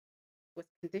was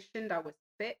conditioned. I was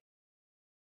fit.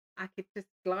 I could just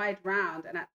glide round,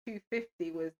 and at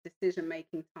 250 was decision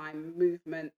making time,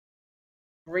 movement,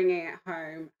 bringing it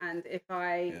home. And if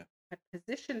I had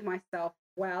positioned myself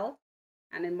well,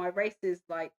 and in my races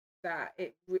like that,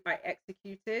 I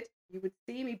executed, you would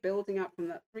see me building up from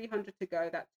that 300 to go,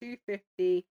 that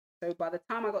 250. So by the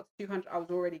time I got to 200, I was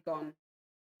already gone.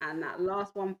 And that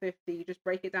last 150, you just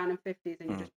break it down in 50s, and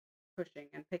you're just pushing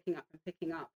and picking up and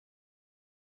picking up.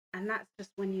 And that's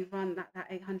just when you run that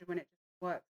 800, when it just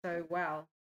works so well.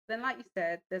 Then, like you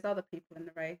said, there's other people in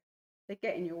the race. They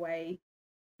get in your way.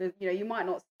 You know, you might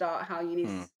not start how you need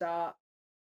to start.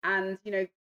 And, you know,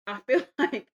 I feel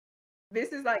like this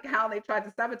is like how they tried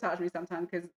to sabotage me sometimes,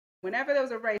 because whenever there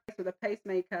was a race with a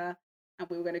pacemaker and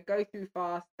we were going to go through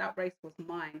fast, that race was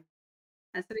mine.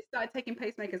 And so they started taking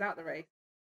pacemakers out the race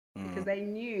because they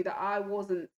knew that I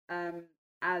wasn't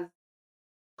as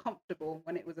comfortable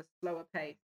when it was a slower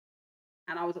pace.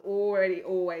 And I was already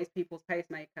always people's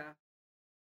pacemaker.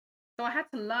 So I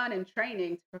had to learn in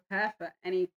training to prepare for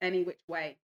any which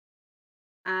way.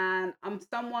 And I'm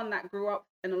someone that grew up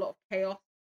in a lot of chaos.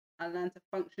 I learned to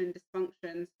function in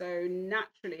dysfunction. So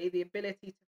naturally, the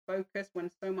ability to focus when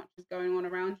so much is going on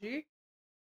around you,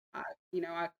 I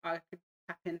could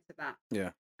tap into that.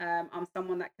 Yeah. I'm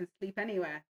someone that can sleep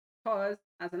anywhere, because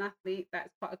as an athlete,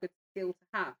 that's quite a good skill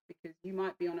to have, because you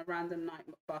might be on a random night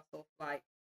bus or flight.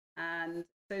 And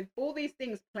so all these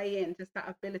things play in, just that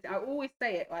ability. I always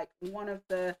say it, like, one of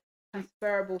the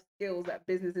transferable skills that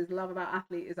businesses love about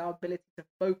athletes is our ability to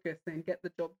focus and get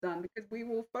the job done, because we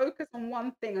will focus on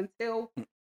one thing until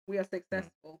we are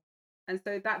successful. And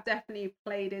so that definitely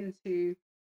played into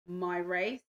my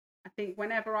race. I think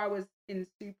whenever I was in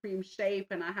supreme shape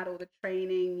and I had all the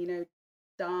training, you know,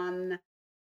 done,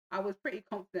 I was pretty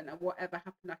confident that whatever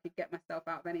happened, I could get myself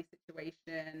out of any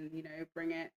situation, you know,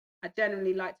 bring it. I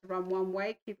generally like to run one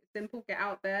way, keep it simple, get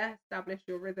out there, establish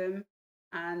your rhythm,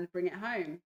 and bring it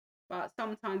home. But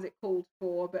sometimes it called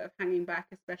for a bit of hanging back,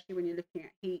 especially when you're looking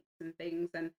at heats and things.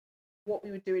 And what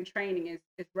we would do in training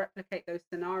is replicate those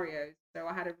scenarios. So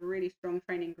I had a really strong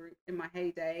training group in my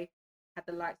heyday. Had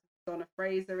the likes of Donna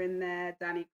Fraser in there,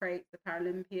 Danny Crates, the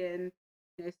Paralympian,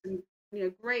 you know, some, you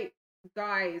know, great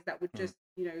guys that would just,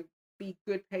 you know, be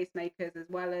good pacemakers, as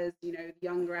well as, you know,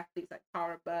 younger athletes like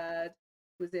Tara Bird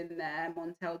was in there,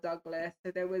 Montel Douglas.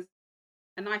 So there was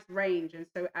a nice range. And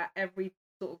so at every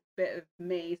sort of bit of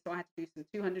me, so I had to do some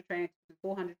 200 training, some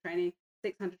 400 training,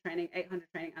 600 training, 800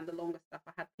 training, and the longer stuff.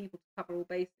 I had people to cover all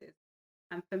bases.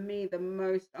 And for me, the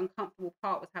most uncomfortable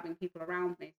part was having people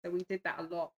around me. So we did that a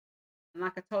lot. And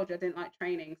like I told you, I didn't like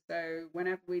training. So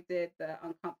whenever we did the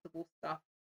uncomfortable stuff,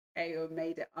 AO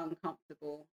made it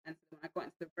uncomfortable. And so when I got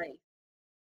into the race,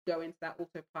 go into that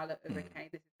autopilot of, okay,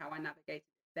 this is how I navigated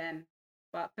it then.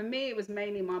 But for me, it was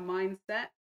mainly my mindset.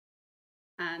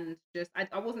 And just,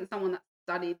 I wasn't someone that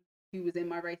studied who was in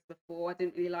my race before. I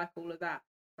didn't really like all of that.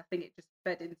 I think it just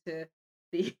fed into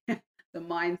the the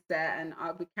mindset, and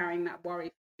I'll be carrying that worry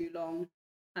for too long.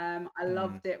 I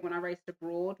loved it when I raced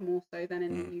abroad more so than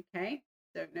in the UK.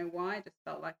 Don't know why. I just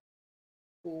felt like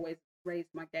I always raised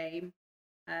my game.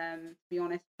 To be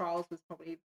honest, trials was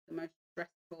probably the most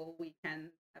stressful weekend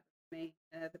ever for me,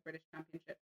 the British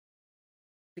Championship,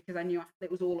 because I knew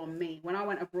it was all on me. When I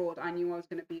went abroad, I knew I was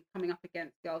going to be coming up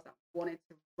against girls that wanted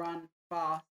to run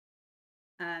fast,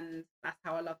 and that's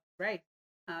how I love to race.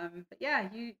 But yeah,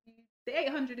 the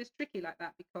 800 is tricky like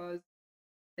that, because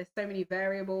there's so many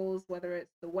variables, whether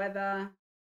it's the weather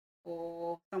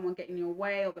or someone getting in your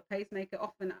way or the pacemaker.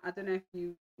 Often, I don't know if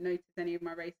you notice any of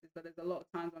my races, but there's a lot of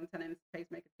times I'm telling the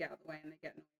pacemaker to get out of the way and they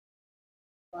get annoyed.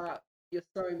 But you're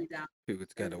slowing me down. People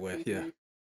to get away, yeah.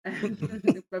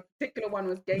 The particular one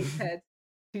was Gateshead.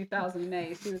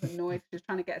 2008. She was annoyed. She was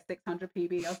trying to get a 600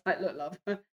 PB. I was like, look, love,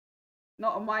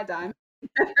 not on my dime.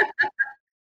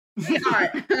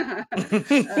 Sweetheart.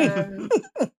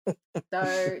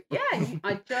 So yeah,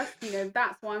 I just,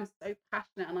 that's why I'm so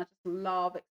passionate, and I just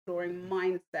love exploring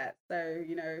mindset. So,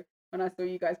 when I saw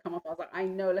you guys come up, I was like, I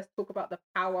know, let's talk about the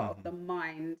power of the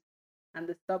mind, and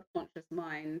the subconscious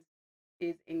mind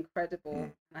is incredible.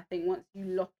 And I think once you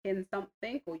lock in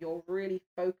something, or you're really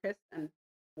focused and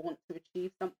want to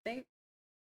achieve something,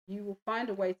 you will find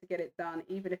a way to get it done,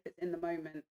 even if it's in the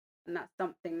moment. And that's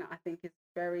something that I think is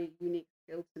very unique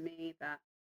skill to me, that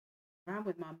I ran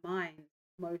with my mind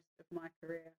most of my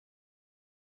career.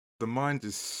 The mind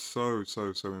is so,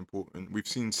 so, so important. We've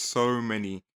seen so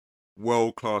many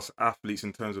world-class athletes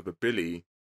in terms of ability,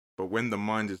 but when the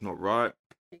mind is not right,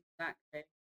 Exactly.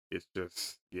 it's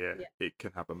just, it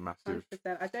can have a massive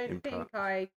 100%. I don't think impact.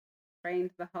 I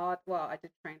trained the hard. Well, I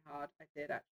did train hard. I did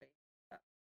actually.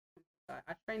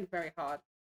 I trained very hard.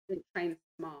 Didn't train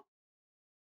smart.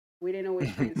 We didn't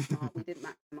always train smart. We didn't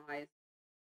maximize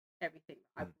everything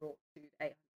that I brought to the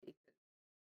 800 meters.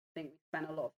 I think we spent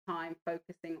a lot of time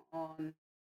focusing on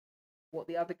what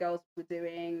the other girls were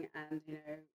doing, and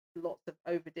lots of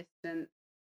over distance.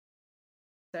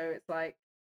 So it's like,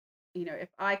 if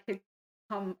I could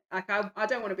come, like, I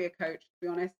don't want to be a coach, to be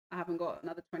honest. I haven't got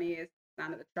another 20 years to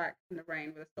stand at the track in the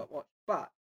rain with a stopwatch,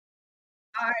 but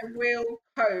I will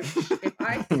coach if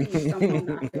I see someone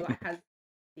that I feel like has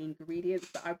the ingredients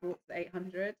that I brought to the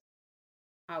 800.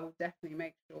 I will definitely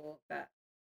make sure that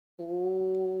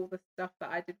all the stuff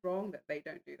that I did wrong, that they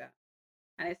don't do that.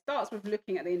 And it starts with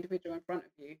looking at the individual in front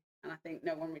of you. And I think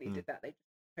no one really did that. They just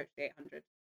coached the 800.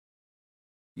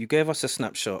 You gave us a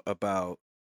snapshot about,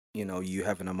 you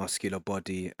having a muscular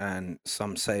body, and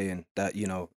some saying that,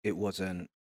 it wasn't,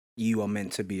 you are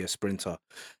meant to be a sprinter.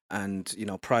 And,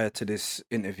 prior to this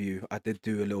interview, I did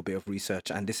do a little bit of research,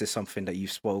 and this is something that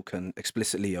you've spoken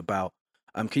explicitly about.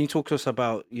 Can you talk to us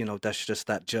about, that's just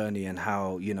that journey, and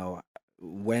how,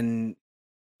 when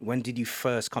did you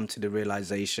first come to the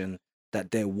realization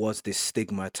that there was this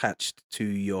stigma attached to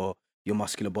your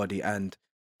muscular body? And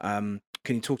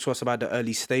can you talk to us about the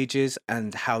early stages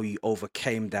and how you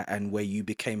overcame that, and where you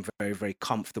became very, very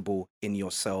comfortable in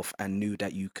yourself and knew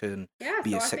that you can be So a I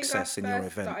think I success in your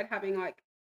first event? started having like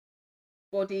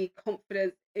body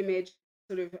confidence, image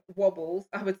sort of wobbles,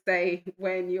 I would say,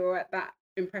 when you're at that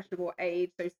impressionable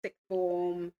age, so sixth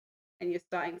form, and you're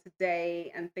starting to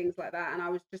date and things like that. And I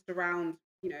was just around,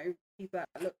 people that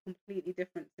look completely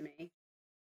different to me.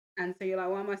 And so you're like,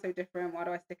 why am I so different? Why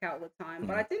do I stick out all the time?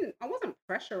 But I wasn't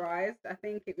pressurized. I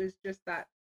think it was just that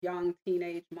young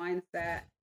teenage mindset.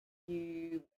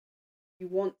 You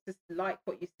want to like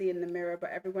what you see in the mirror, but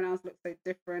everyone else looks so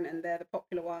different, and they're the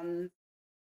popular ones.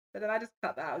 But then I just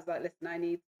cut that. I was like, listen, I'm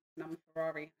a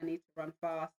Ferrari. I need to run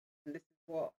fast, and this is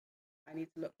what I need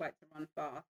to look like to run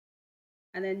fast.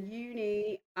 And then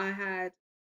uni, I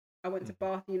went to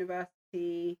Bath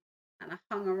University, and I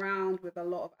hung around with a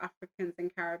lot of Africans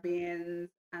and Caribbeans,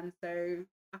 and so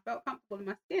I felt comfortable in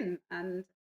my skin, and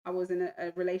I was in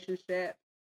a relationship,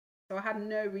 so I had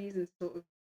no reason to sort of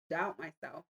doubt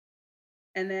myself.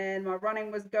 And then my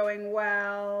running was going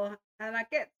well, and I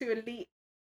get to elite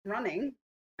running,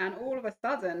 and all of a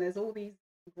sudden there's all these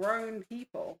grown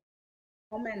people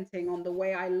commenting on the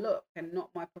way I look and not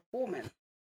my performance.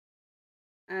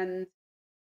 And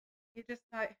you're just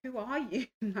like, who are you?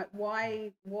 Like,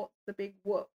 why? What's the big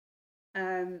whoop?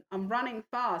 I'm running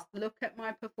fast. Look at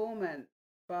my performance.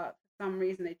 But for some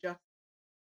reason, they just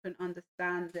couldn't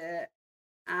understand it.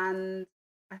 And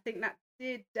I think that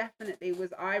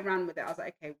I ran with it. I was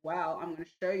like, okay, well, I'm going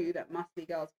to show you that muscly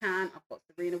girls can. I've got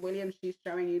Serena Williams. She's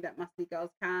showing you that muscly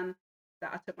girls can.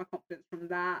 That I took my confidence from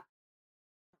that.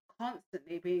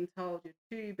 Constantly being told you're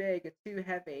too big or too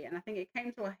heavy. And I think it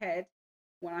came to a head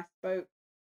when I spoke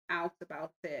out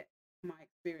about it, my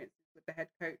experiences with the head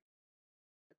coach at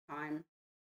the time.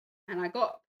 And I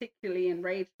got particularly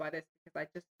enraged by this because I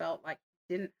just felt like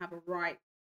he didn't have a right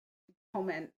to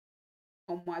comment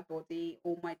on my body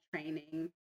or my training,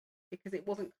 because it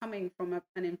wasn't coming from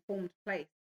an informed place.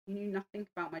 You knew nothing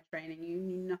about my training, you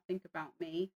knew nothing about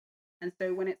me. And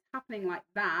so when it's happening like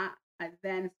that, I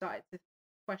then started to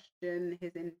question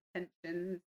his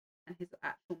intentions and his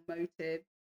actual motives.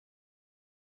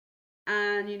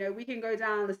 And we can go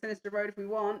down the sinister road if we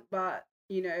want, but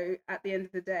at the end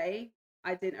of the day,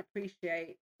 I didn't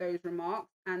appreciate those remarks.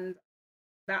 And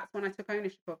that's when I took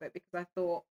ownership of it, because I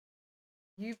thought,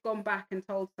 you've gone back and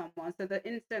told someone. So the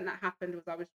incident that happened was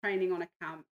I was training on a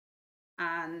camp,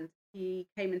 and he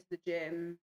came into the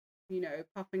gym,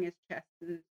 puffing his chest,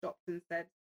 and stopped and said,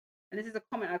 and this is a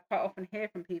comment I quite often hear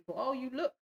from people, oh, you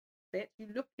look fit, you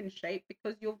look in shape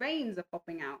because your veins are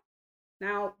popping out.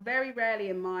 Now, very rarely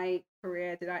in my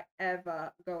career did I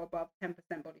ever go above 10%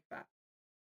 body fat.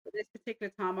 But this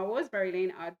particular time, I was very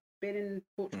lean. I'd been in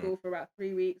Portugal for about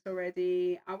 3 weeks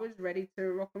already. I was ready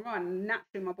to rock and run.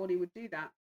 Naturally, my body would do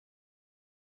that.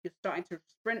 You're starting to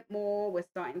sprint more. We're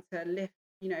starting to lift,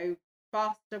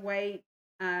 faster weight.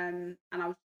 And I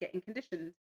was getting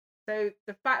conditioned. So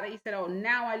the fact that he said, "Oh,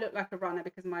 now I look like a runner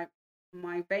because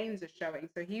my veins are showing,"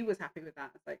 so he was happy with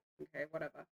that. It's like, okay,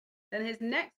 whatever. Then his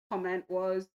next comment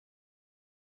was,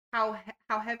 how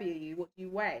heavy are you? What do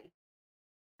you weigh?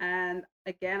 And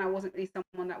again, I wasn't really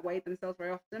someone that weighed themselves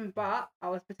very often, but I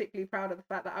was particularly proud of the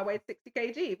fact that I weighed 60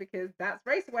 kg because that's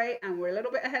race weight and we're a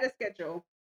little bit ahead of schedule.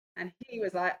 And he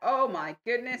was like, "Oh my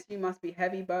goodness, you must be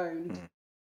heavy boned."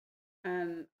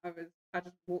 And I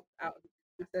just walked out of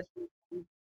the session.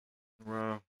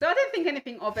 Wow. So I didn't think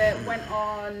anything of it. Went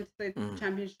on to the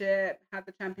championship, had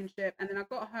the championship, and then I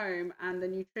got home and the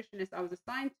nutritionist I was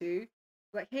assigned to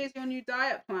was like, "Here's your new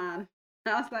diet plan."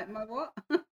 And I was like, "My what?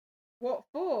 What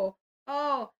for?"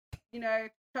 "Oh,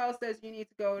 Charles says you need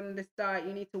to go on this diet.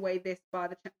 You need to weigh this by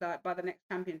the next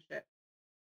championship."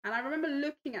 And I remember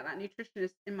looking at that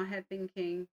nutritionist in my head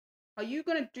thinking, "Are you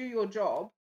going to do your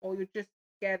job, or you're just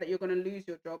scared that you're going to lose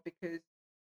your job because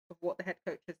of what the head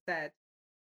coach has said?"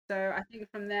 So I think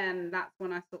from then, that's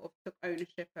when I sort of took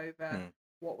ownership over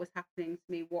what was happening to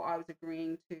me, what I was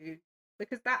agreeing to,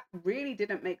 because that really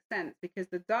didn't make sense. Because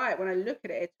the diet, when I look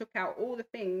at it, it took out all the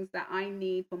things that I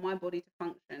need for my body to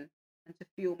function and to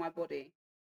fuel my body.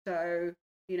 So,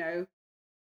 and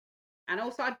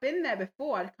also I'd been there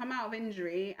before. I'd come out of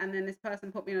injury, and then this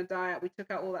person put me on a diet. We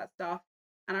took out all that stuff,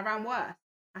 and I ran worse.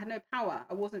 I had no power.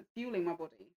 I wasn't fueling my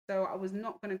body. So I was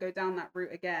not going to go down that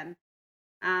route again.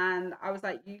 And I was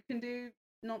like, "You can do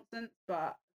nonsense,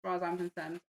 but as far as I'm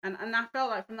concerned," and I felt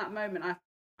like from that moment,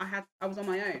 I was on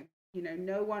my own.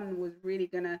 No one was really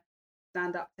gonna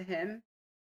stand up to him,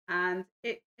 and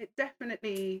it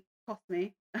definitely cost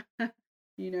me.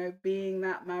 Being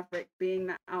that maverick, being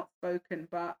that outspoken,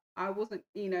 but I wasn't.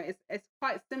 It's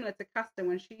quite similar to Casta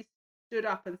when she stood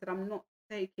up and said, "I'm not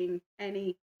taking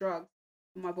any drugs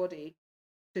for my body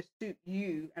to suit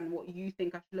you and what you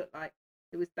think I should look like."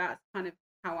 That's kind of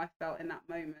how I felt in that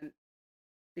moment,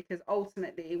 because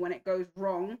ultimately when it goes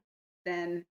wrong,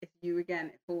 then it's you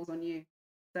again, it falls on you.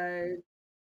 So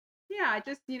yeah, I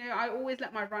just, I always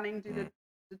let my running do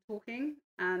the talking,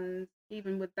 and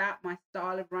even with that, my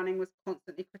style of running was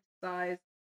constantly criticized.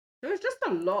 There was just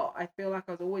a lot. I feel like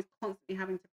I was always constantly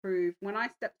having to prove. When I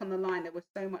stepped on the line, there was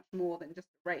so much more than just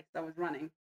a race I was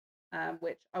running,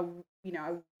 which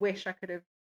I wish I could have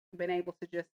been able to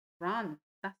just run.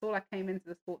 That's all I came into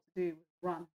the sport to do, was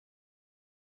run.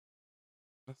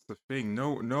 That's the thing.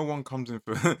 No one comes in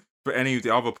for for any of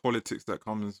the other politics that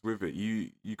comes with it.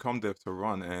 You come there to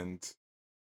run, and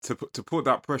to put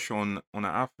that pressure on an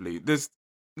athlete. There's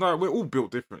like, we're all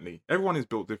built differently. Everyone is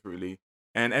built differently,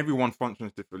 and everyone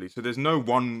functions differently. So there's no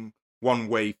one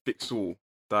way fix all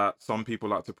that some people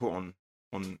like to put on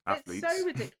athletes. It's so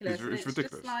ridiculous. It's And it's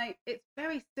ridiculous. just like, it's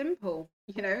very simple,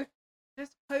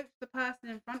 just coach the person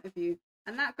in front of you.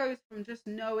 And that goes from just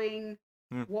knowing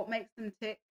what makes them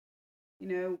tick.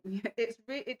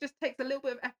 It just takes a little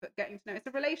bit of effort getting to know. It's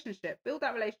a relationship. Build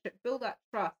that relationship, build that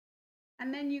trust,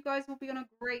 and then you guys will be on a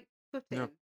great footing.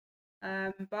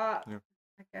 But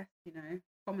I guess,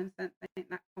 common sense ain't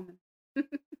that common.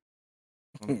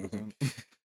 100%.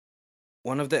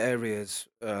 One of the areas,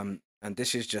 and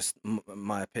this is just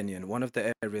my opinion, one of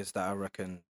the areas that I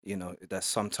reckon, that's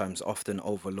sometimes often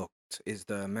overlooked is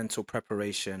the mental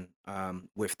preparation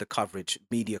with the coverage,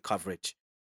 media coverage.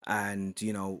 And,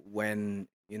 when,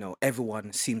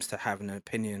 everyone seems to have an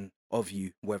opinion of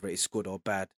you, whether it's good or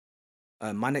bad.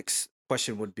 My next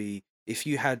question would be, if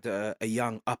you had a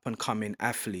young up and coming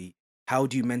athlete, how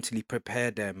do you mentally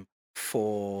prepare them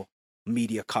for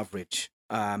media coverage,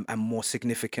 and more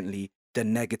significantly, the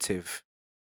negative?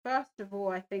 First of all,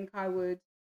 I think I would,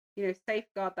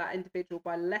 safeguard that individual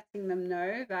by letting them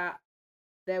know that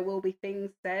there will be things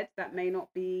said that may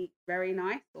not be very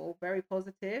nice or very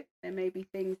positive. There may be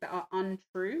things that are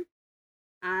untrue.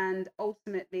 And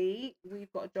ultimately,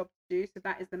 we've got a job to do. So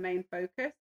that is the main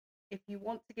focus. If you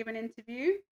want to give an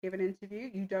interview, give an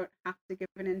interview. You don't have to give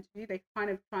an interview. They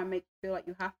kind of try and make you feel like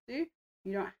you have to.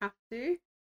 You don't have to.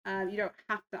 You don't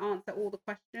have to answer all the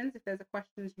questions. If there's a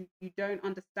questions you don't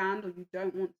understand or you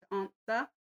don't want to answer,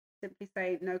 simply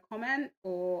say no comment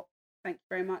or thank you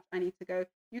very much, I need to go.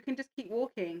 You can just keep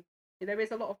walking. There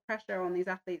is a lot of pressure on these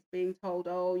athletes being told,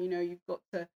 "Oh, you've got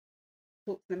to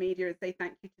talk to the media and say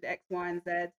thank you to the X, Y, and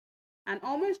Z." and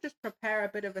almost just prepare a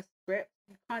bit of a script.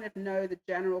 You kind of know the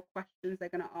general questions they're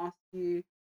going to ask you.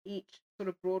 Each sort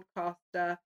of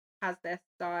broadcaster has their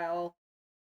style.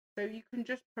 So you can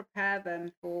just prepare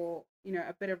them for,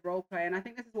 a bit of role play. And I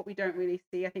think this is what we don't really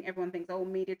see. I think everyone thinks, oh,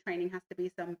 media training has to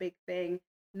be some big thing.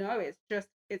 No,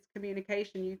 it's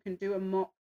communication. You can do a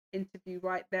mock interview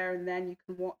right there and then. You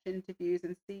can watch interviews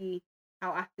and see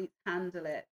how athletes handle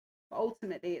it. But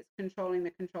ultimately, it's controlling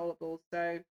the controllables.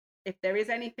 So if there is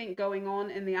anything going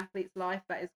on in the athlete's life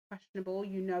that is questionable,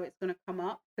 it's going to come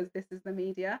up because this is the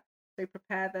media. So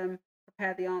prepare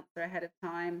the answer ahead of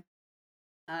time.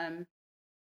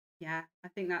 Yeah, I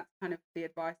think that's kind of the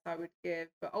advice I would give.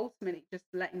 But ultimately, just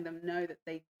letting them know that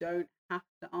they don't have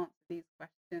to answer these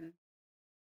questions.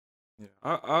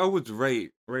 Yeah, I would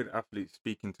rate athletes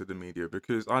speaking to the media,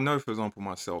 because I know, for example,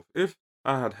 myself, if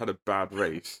I had a bad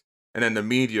race and then the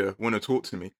media want to talk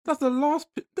to me, they're the last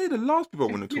people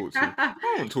I want to talk to. I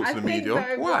don't want to talk I to the think media.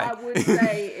 though, what Why? I would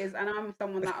say is, and I'm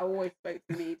someone that always spoke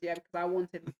to media because I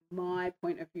wanted my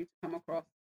point of view to come across,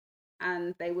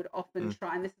 and they would often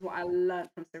try, and this is what I learned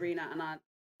from Serena,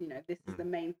 and this is the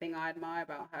main thing I admire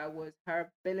about her, was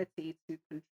her ability to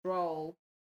control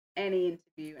any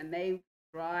interview, and they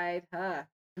tried her,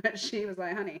 but she was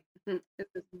like, honey, this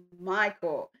is my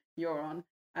court you're on.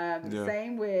 Yeah.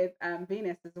 Same with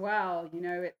Venus as well.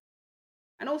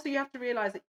 And also you have to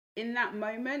realize that in that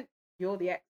moment, you're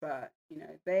the expert.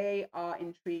 They are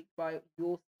intrigued by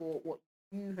your sport, what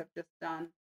you have just done.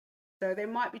 So they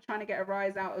might be trying to get a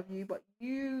rise out of you, but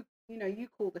you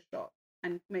call the shot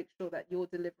and make sure that you're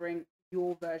delivering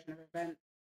your version of events,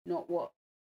 not what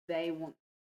they want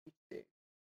you to do.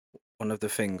 One of the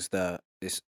things that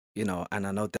is, and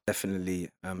I know definitely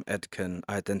Ed can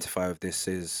identify with this,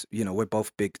 is, we're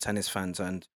both big tennis fans,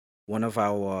 and one of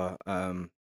our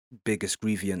biggest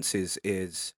grievances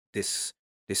is this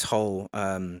whole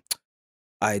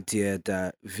idea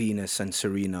that Venus and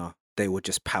Serena, they were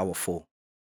just powerful.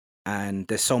 And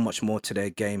there's so much more to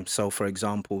their game. So, for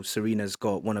example, Serena's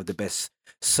got one of the best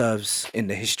serves in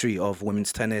the history of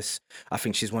women's tennis. I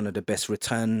think she's one of the best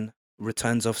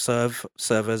returns of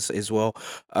servers as well.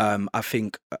 I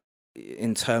think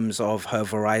in terms of her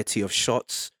variety of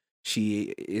shots,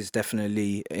 she is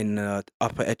definitely in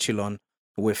upper echelon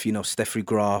with Steffi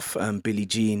Graf, Billie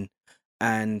Jean,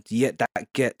 and yet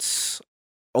that gets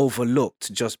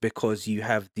overlooked just because you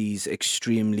have these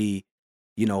extremely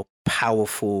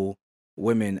powerful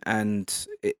women, and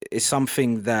it's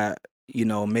something that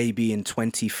maybe in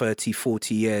 20, 30,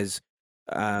 40 years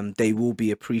they will be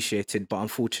appreciated, but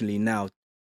unfortunately now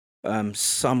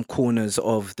some corners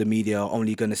of the media are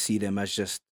only going to see them as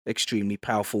just extremely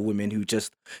powerful women who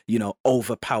just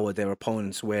overpower their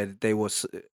opponents, where they was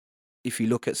if you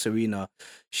look at Serena,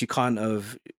 she can't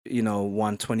have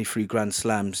won 23 Grand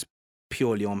Slams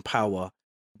purely on power,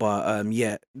 but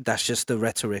yeah, that's just the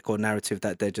rhetoric or narrative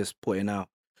that they're just putting out.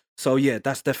 So yeah,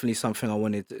 that's definitely something I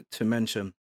wanted to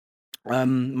mention.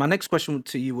 My next question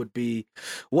to you would be,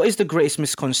 what is the greatest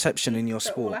misconception in your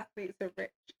That all sport? athletes are rich.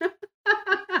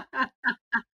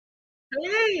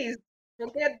 Please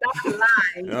forget that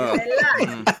lie. Yeah.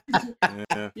 It's a lie.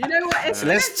 Yeah. You know what? It's So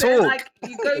let's innocent. talk. Like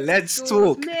you go to Let's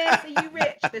schools, talk. Miss, are you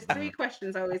rich? There's three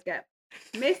questions I always get.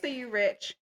 Miss, are you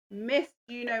rich? Miss,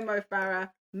 do you know Mo Farah?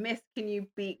 Miss, can you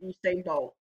beat Usain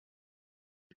Bolt?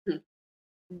 Well,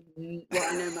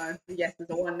 I know Mo. Yes, there's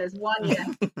one. There's one.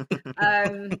 Yes.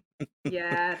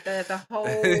 Yeah. The whole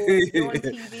you're on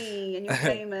TV and you're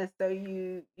famous, so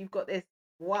you've got this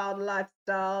wild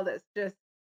lifestyle that's just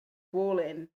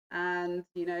balling. And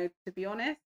to be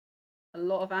honest, a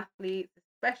lot of athletes,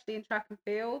 especially in track and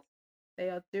field, they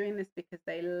are doing this because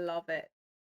they love it,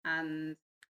 and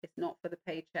it's not for the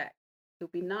paycheck. It'll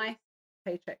be nice.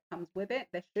 Paycheck comes with it.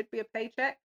 There should be a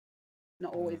paycheck.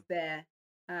 Not always there.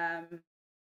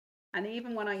 And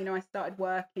even when I started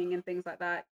working and things like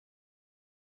that,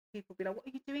 people be like, "What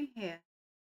are you doing here?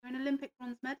 You're an Olympic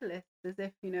bronze medalist," as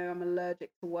if I'm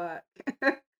allergic to work.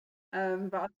 But I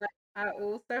was like, I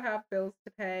also have bills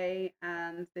to pay,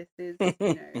 and this is what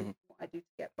I do to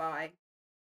get by.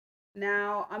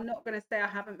 Now, I'm not going to say I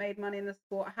haven't made money in the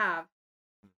sport. I have,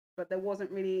 but there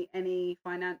wasn't really any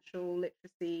financial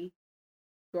literacy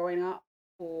growing up,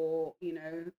 or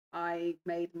I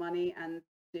made money and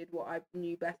did what I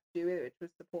knew best to do with it, which was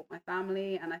support my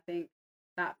family. And I think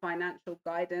that financial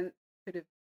guidance should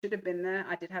have been there.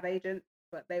 I did have agents,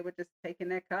 but they were just taking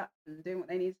their cut and doing what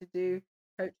they needed to do.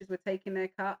 Coaches were taking their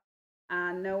cut,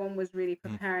 and no one was really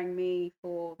preparing me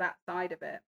for that side of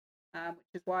it,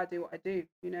 which is why I do what I do.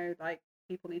 Like,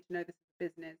 people need to know this is a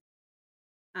business.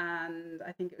 And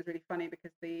I think it was really funny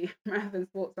because the Marathon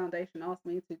Sports Foundation asked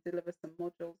me to deliver some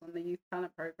modules on the youth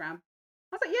talent program.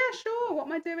 I was like, yeah, sure. What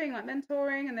am I doing? Like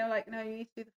mentoring? And they were like, no, you need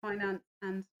to do the finance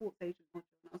and sports agent module.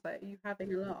 And I was like, are you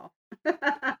having a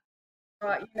laugh?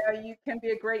 But you can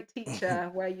be a great teacher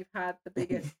where you've had the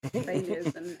biggest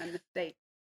failures and mistakes.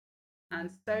 And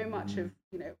so much of,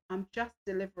 I'm just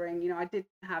delivering, I did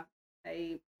have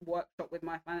a workshop with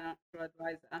my financial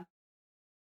advisor.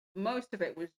 Most of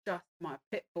it was just my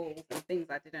pitfalls and things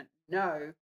I didn't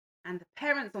know. And the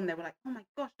parents on there were like, oh my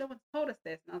gosh, no one's told us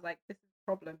this. And I was like, this is the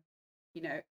problem.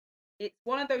 It's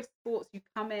one of those sports you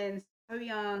come in so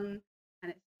young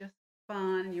and it's just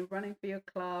fun and you're running for your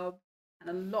club and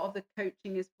a lot of the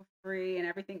coaching is for free and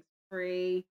everything's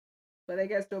free. But it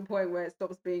gets to a point where it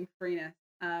stops being freeness.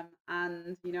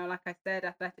 And like I said,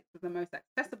 athletics was the most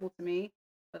accessible to me.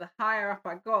 But the higher up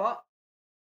I got,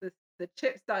 the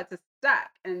chips started to stack,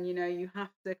 and you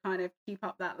have to kind of keep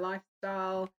up that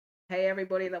lifestyle, pay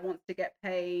everybody that wants to get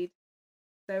paid.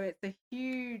 So it's a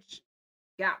huge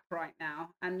gap right now.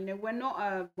 And we're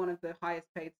not one of the highest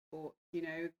paid sports.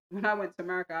 When I went to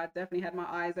America, I definitely had my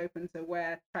eyes open to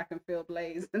where track and field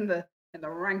lays in the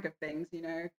rank of things.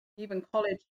 Even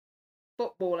college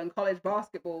football and college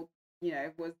basketball,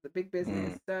 was the big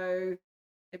business. So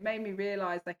it made me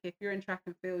realize, like, if you're in track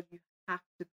and field, you have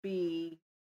to be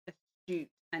astute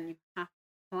and you have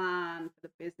to plan for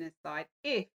the business side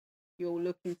if you're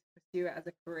looking to pursue it as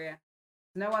a career.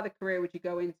 No other career would you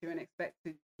go into and expect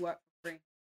to work for free.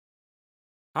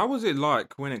 How was it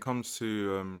like when it comes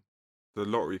to the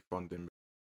lottery funding?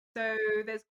 So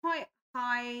there's quite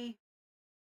high,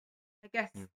 I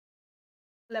guess,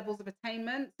 levels of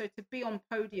attainment. So to be on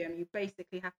podium, you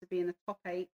basically have to be in the top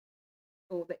 8,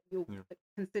 or that you'll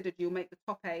considered you'll make the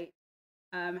top 8,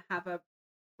 have a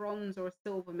bronze or a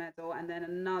silver medal, and then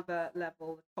another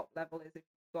level, the top level is if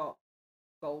you've got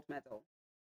gold medal.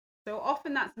 So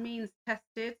often that's means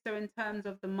tested. So in terms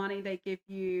of the money they give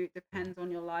you, depends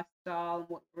on your lifestyle and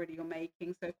what really you're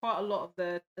making. So quite a lot of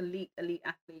the elite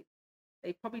athletes,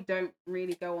 they probably don't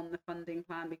really go on the funding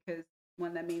plan because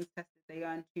when they're means tested, they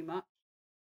earn too much.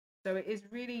 So it is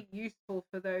really useful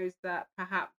for those that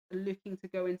perhaps are looking to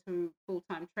go into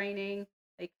full-time training.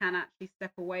 They can actually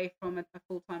step away from a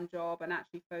full-time job and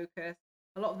actually focus.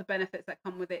 A lot of the benefits that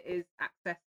come with it is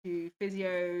access to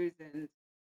physios and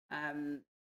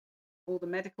all the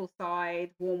medical side.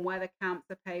 Warm weather camps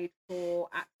are paid for,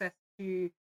 access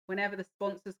to whenever the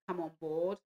sponsors come on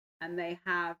board and they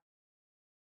have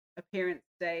appearance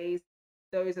days.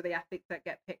 Those are the athletes that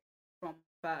get picked from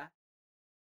first.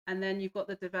 And then you've got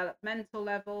the developmental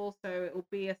level. So it will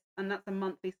be and that's a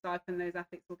monthly stipend those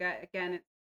athletes will get. Again, it's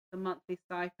a monthly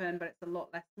stipend, but it's a lot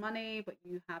less money, but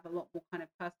you have a lot more kind of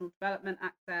personal development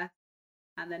access,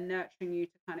 and then nurturing you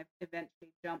to kind of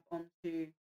eventually jump onto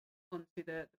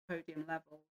the podium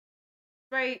level.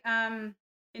 Very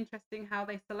interesting how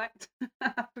they select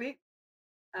athletes.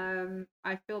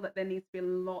 I feel that there needs to be a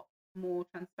lot more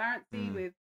transparency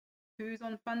with who's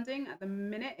on funding. At the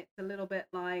minute, it's a little bit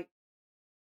like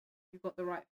you've got the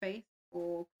right face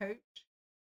or coach.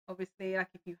 Obviously, like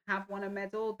if you have won a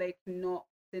medal, they cannot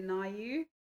deny you.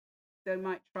 They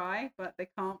might try, but they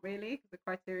can't really because the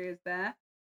criteria is there.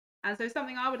 And so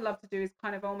something I would love to do is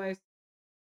kind of almost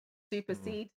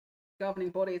supersede governing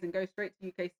bodies and go straight to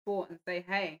UK sport and say,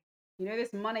 hey,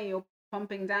 this money you're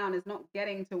pumping down is not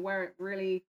getting to where it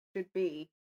really should be,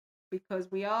 because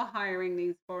we are hiring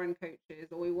these foreign coaches,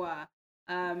 or we were,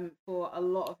 for a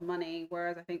lot of money,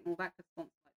 whereas I think, well, that could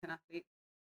sponsor like 10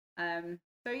 athletes.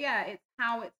 So yeah, it's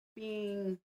how it's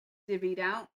being divvied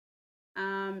out.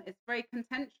 It's very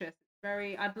contentious.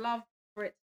 I'd love for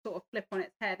it to sort of flip on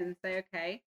its head and say,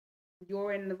 okay,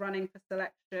 you're in the running for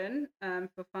selection,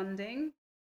 for funding.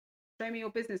 Show me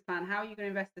your business plan. How are you going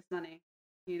to invest this money?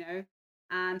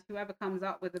 And whoever comes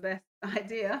up with the best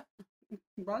idea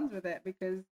runs with it,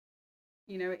 because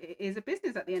it is a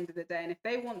business at the end of the day. And if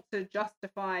they want to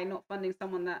justify not funding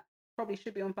someone that probably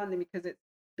should be on funding because it's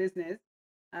business,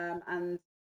 and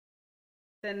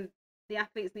then the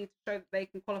athletes need to show that they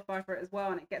can qualify for it as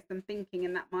well, and it gets them thinking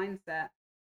in that mindset.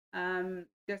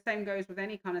 The same goes with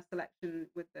any kind of selection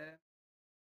with the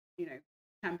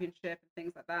championship and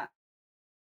things like that.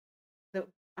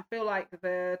 I feel like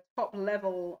the top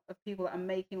level of people that are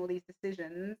making all these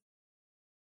decisions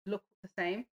look the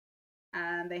same,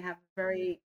 and they have a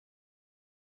very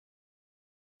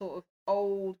sort of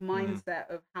old mindset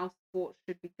of how sports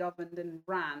should be governed and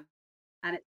ran,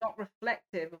 and it's not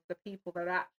reflective of the people that are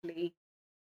actually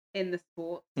in the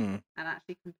sport and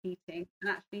actually competing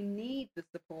and actually need the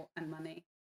support and money.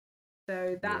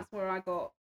 So that's where I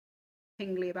got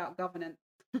tingly about governance.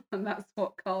 And that's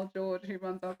what Carl George, who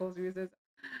runs our course, who says,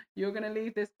 you're going to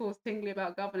leave this course tingly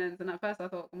about governance. And at first I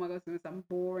thought, oh my God, it's going to be some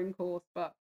boring course.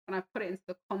 But when I put it into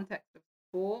the context of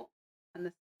sport and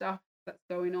the stuff that's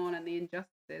going on and the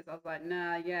injustices, I was like,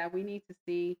 nah, yeah, we need to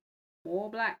see more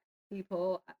Black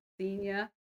people at senior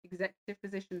executive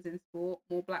positions in sport,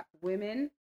 more Black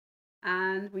women,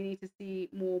 and we need to see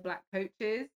more Black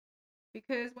coaches.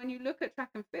 Because when you look at track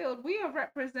and field, we are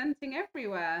representing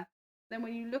everywhere. Then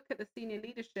when you look at the senior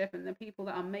leadership and the people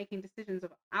that are making decisions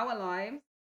of our lives,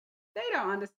 they don't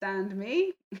understand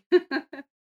me.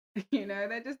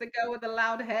 They're just the girl with the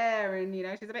loud hair and,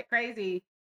 she's a bit crazy.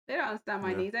 They don't understand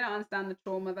my Yeah. needs. They don't understand the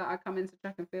trauma that I come into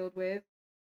track and field with.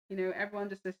 Everyone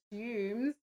just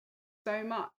assumes so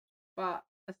much, but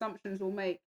assumptions will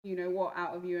make, what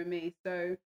out of you and me.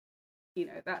 So,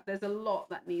 that there's a lot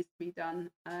that needs to be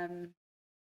done, especially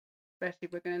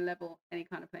if we're going to level any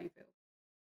kind of playing field.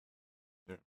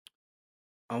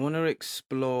 I want to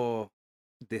explore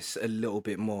this a little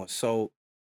bit more. So,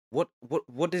 what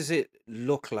does it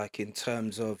look like in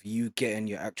terms of you getting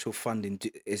your actual funding?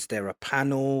 Is there a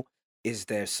panel? Is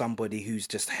there somebody who's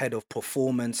just head of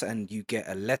performance and you get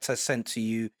a letter sent to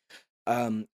you?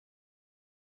 Um,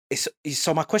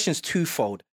 so my question is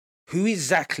twofold. Who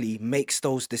exactly makes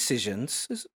those decisions?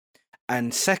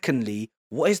 And secondly,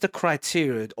 what is the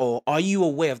criteria, or are you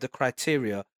aware of the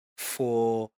criteria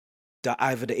for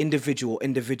either the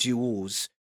individuals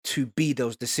to be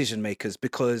those decision makers?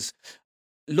 Because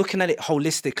looking at it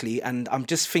holistically, and I'm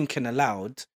just thinking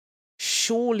aloud,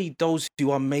 surely those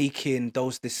who are making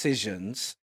those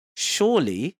decisions,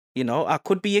 surely, I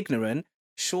could be ignorant,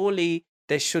 surely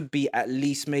there should be at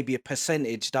least maybe a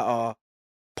percentage that are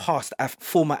past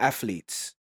former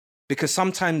athletes. Because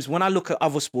sometimes when I look at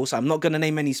other sports, I'm not going to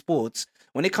name any sports,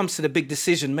 when it comes to the big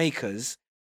decision makers,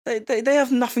 they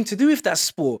have nothing to do with that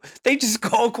sport. They just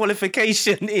got a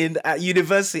qualification at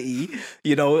university,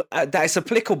 that is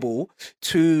applicable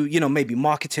to, maybe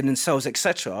marketing and sales,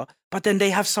 etc. But then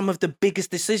they have some of the biggest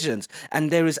decisions,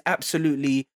 and there is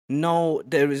absolutely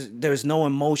there is no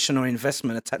emotion or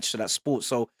investment attached to that sport.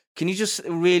 So can you just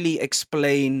really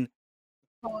explain?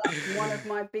 One of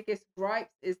my biggest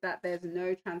gripes is that there's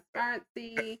no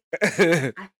transparency.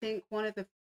 I think one of the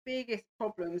biggest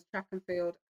problems track and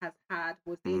field has had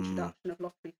was the introduction of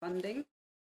lottery funding.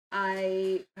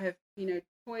 I have,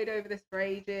 toyed over this for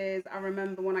ages. I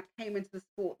remember when I came into the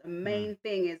sport, the main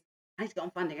thing is I need to get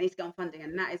on funding,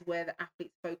 and that is where the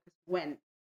athlete's focus went.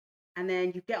 And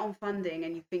then you get on funding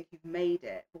and you think you've made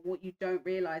it, but what you don't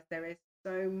realize, there is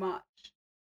so much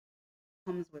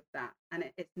comes with that, and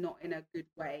it's not in a good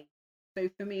way. So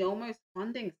for me, almost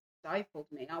funding stifled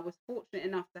me. I was fortunate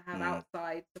enough to have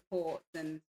outside support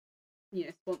and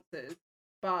sponsors,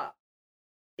 but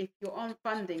if you're on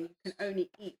funding, you can only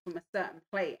eat from a certain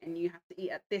plate, and you have to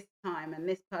eat at this time, and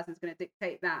this person's going to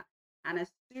dictate that. And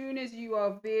as soon as you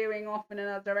are veering off in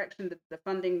another direction, the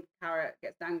funding carrot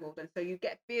gets dangled, and so you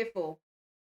get fearful.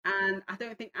 And I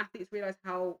don't think athletes realize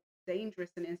how dangerous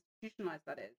and institutionalized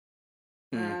that is.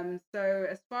 So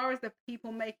as far as the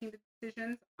people making the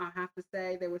decisions, I have to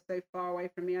say they were so far away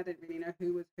from me. I didn't really know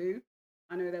who was who.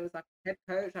 I know there was like a head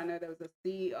coach. I know there was a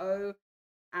CEO.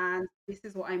 And this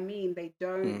is what I mean. They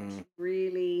don't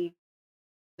really,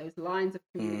 those lines of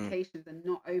communications are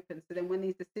not open. So then when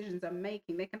these decisions are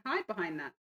making, they can hide behind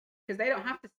that because they don't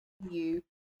have to see you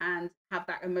and have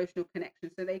that emotional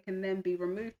connection. So they can then be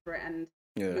removed for it, and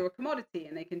you're a commodity,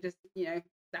 and they can just,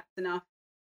 that's enough.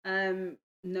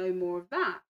 No more of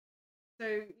that.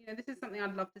 So, this is something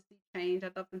I'd love to see change.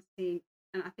 I'd love them to see,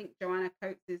 and I think Joanna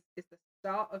Coates is the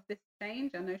start of this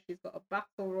change. I know she's got a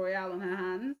battle royale on her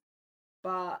hands,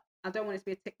 but I don't want it to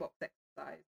be a tick box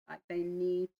exercise. Like, they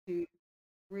need to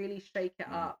really shake it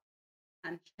up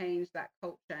and change that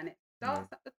culture. And it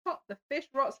starts at the top. The fish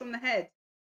rots from the head.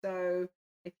 So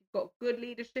if you've got good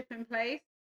leadership in place,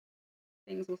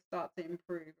 things will start to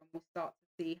improve, and we'll start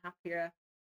to see happier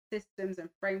systems and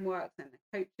frameworks and the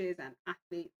coaches and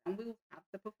athletes, and we'll have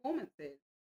the performances.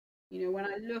 When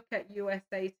I look at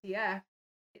USATF,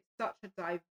 it's such a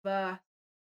diverse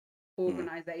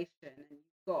organization, and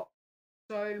you've got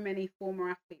so many former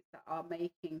athletes that are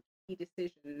making key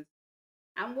decisions.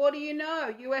 And what do you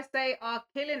know? USA are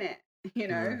killing it,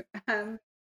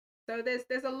 so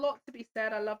there's a lot to be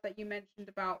said. I love that you mentioned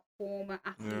about former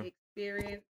athlete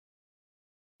experience.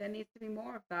 There needs to be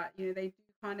more of that. They do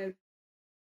kind of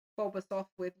fob us off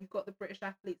with, you've got the British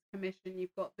Athletes Commission,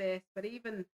 you've got this, but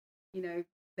even,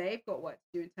 they've got work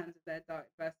to do in terms of their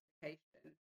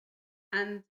diversification.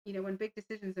 And, when big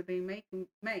decisions are being made,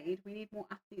 we need more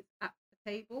athletes at the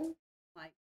table.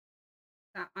 Like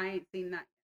that, I ain't seen that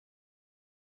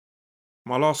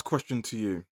My last question to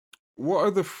you: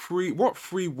 what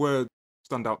three words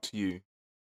stand out to you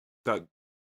that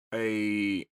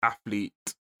a athlete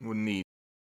would need?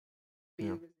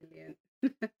 Yeah. Being resilient.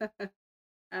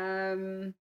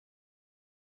 um,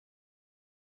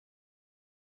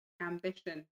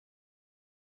 Ambition.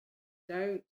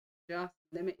 Don't just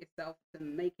limit yourself to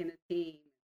making a team,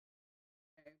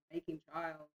 making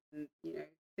trials, and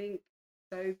think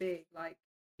so big. Like,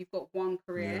 you've got one Yeah.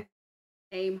 career,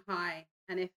 aim high,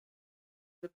 and if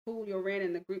the pool you're in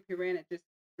and the group you're in are just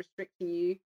restricting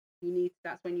you,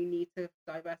 that's when you need to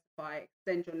diversify,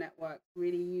 extend your network,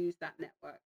 really use that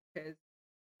network, because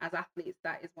as athletes,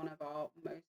 that is one of our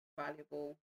most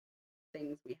valuable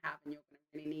things we have, and you're going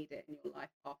to really need it in your life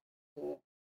after sport.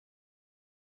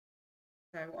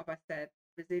 So what have I said?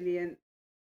 Resilience,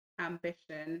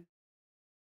 ambition,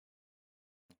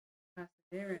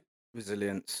 perseverance.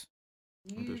 Resilience.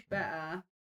 You Ambition. better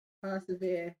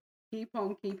persevere. Keep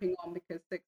on keeping on, because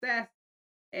success,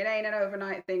 it ain't an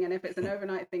overnight thing. And if it's an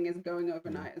overnight thing, it's going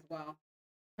overnight as well.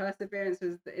 Perseverance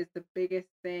is the biggest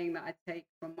thing that I take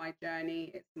from my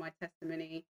journey. It's my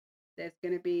testimony. There's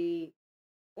going to be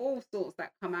all sorts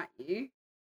that come at you,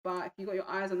 but if you've got your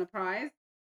eyes on the prize,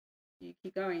 you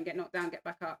keep going, get knocked down, get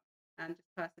back up, and just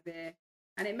persevere.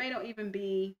 And it may not even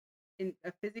be in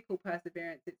a physical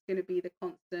perseverance. It's going to be the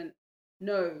constant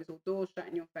no's or doors shut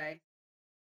in your face.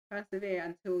 Persevere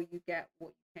until you get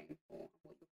what you came for,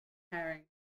 what you're preparing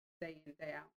day in,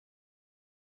 day out.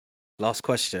 Last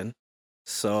question.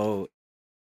 So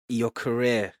your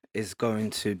career is going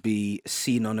to be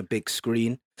seen on a big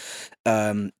screen.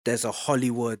 There's a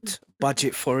Hollywood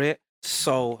budget for it.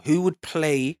 So who would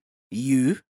play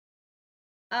you?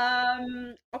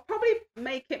 I'll probably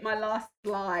make it my last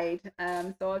slide.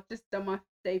 So I've just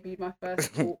debuted my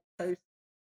first post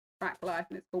track life,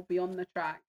 and it's called Beyond the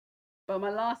Track. But my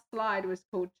last slide was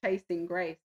called Chasing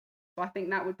Grace. So I think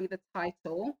that would be the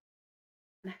title.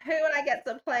 And who would I get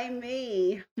to play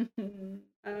me?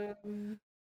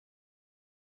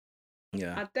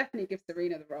 Yeah. I'd definitely give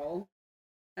Serena the role.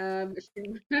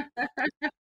 Definitely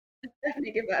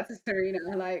give that to Serena.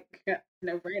 Like,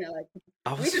 no brainer.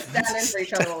 Like, we just stand in for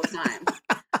each other all the time.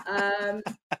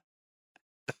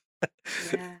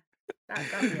 Yeah,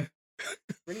 that'd be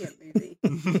a brilliant movie.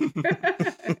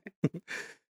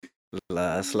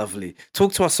 That's lovely.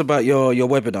 Talk to us about your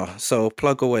webinar. So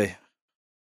plug away.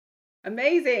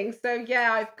 Amazing. So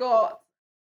yeah, I've got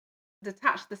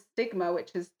Detach the Stigma,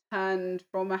 which has turned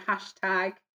from a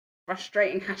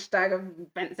frustrating hashtag of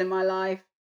events in my life.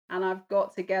 And I've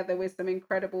got together with some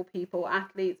incredible people,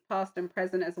 athletes, past and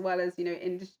present, as well as,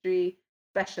 industry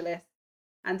specialists.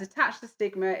 And Detach the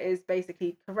Stigma is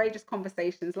basically courageous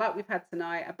conversations like we've had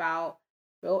tonight about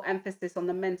real emphasis on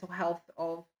the mental health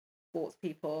of sports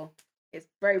people. It's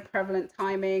very prevalent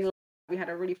timing. We had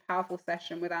a really powerful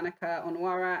session with Annika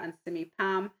Onwara and Simi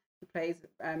Pam, who plays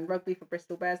rugby for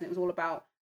Bristol Bears, and it was all about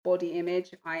body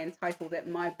image. I entitled it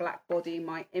My Black Body,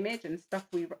 My Image, and stuff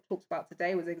we talked about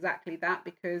today was exactly that,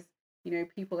 because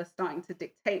people are starting to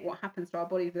dictate what happens to our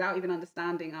bodies without even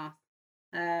understanding us.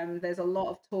 There's a lot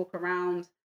of talk around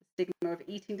the stigma of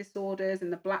eating disorders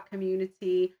in the Black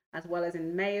community, as well as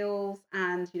in males,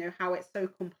 and how it's so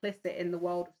complicit in the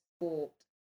world of sport.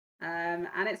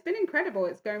 And it's been incredible.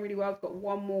 It's going really well. I've got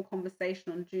one more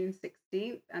conversation on June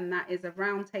 16th, and that is a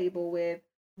roundtable with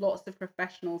lots of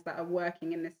professionals that are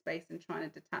working in this space and trying to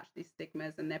detach these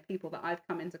stigmas. And they're people that I've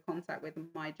come into contact with in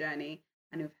my journey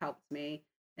and who've helped me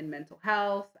in mental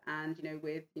health. And,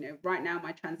 with, right now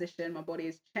my transition, my body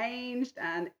has changed,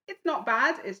 and it's not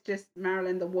bad. It's just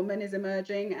Marilyn, the woman, is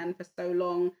emerging. And for so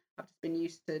long, I've just been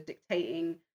used to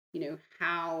dictating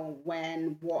how,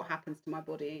 when, what happens to my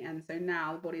body. And so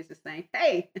now the body is just saying,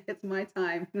 hey, it's my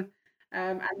time. And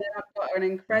then I've got an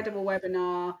incredible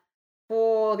webinar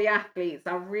for the athletes.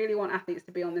 I really want athletes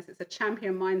to be on this. It's a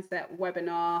champion mindset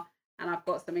webinar, and I've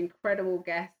got some incredible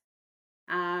guests.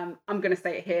 I'm going to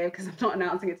say it here because I'm not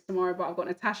announcing it tomorrow, but I've got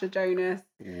Natasha Jonas,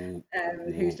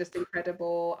 who's just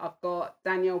incredible. I've got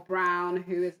Danielle Brown,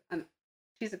 who is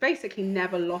she's basically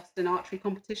never lost an archery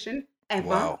competition ever.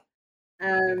 Wow.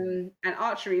 And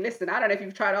archery, listen, I don't know if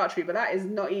you've tried archery, but that is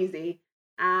not easy.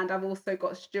 And I've also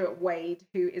got Stuart Wade,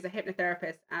 who is a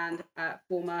hypnotherapist and a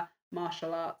former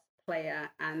martial arts player,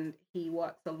 and he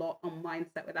works a lot on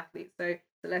mindset with athletes. So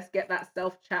let's get that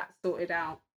self-chat sorted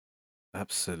out.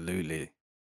 Absolutely.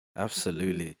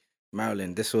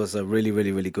 Marilyn, this was a really,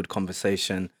 really, really good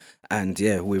conversation. And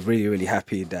yeah, we're really, really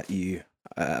happy that you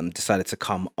decided to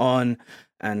come on.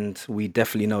 And we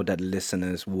definitely know that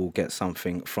listeners will get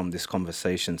something from this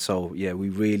conversation. So yeah, we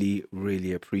really,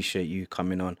 really appreciate you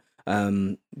coming on.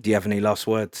 Do you have any last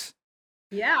words?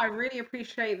 Yeah, I really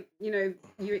appreciate, you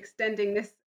extending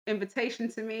this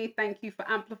invitation to me. Thank you for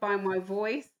amplifying my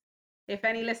voice. If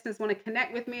any listeners want to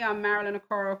connect with me, I'm Marilyn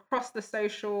Okoro across the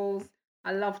socials.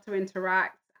 I love to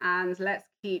interact, and let's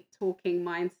keep talking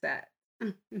mindset.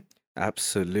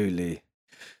 Absolutely.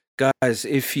 Guys,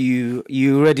 if you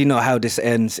already know how this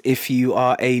ends. If you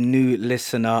are a new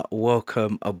listener,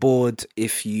 welcome aboard.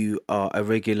 If you are a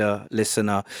regular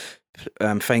listener,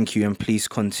 thank you, and please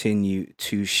continue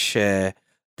to share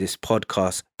this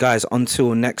podcast. Guys,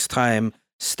 until next time,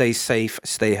 stay safe,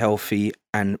 stay healthy,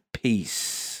 and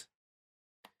peace.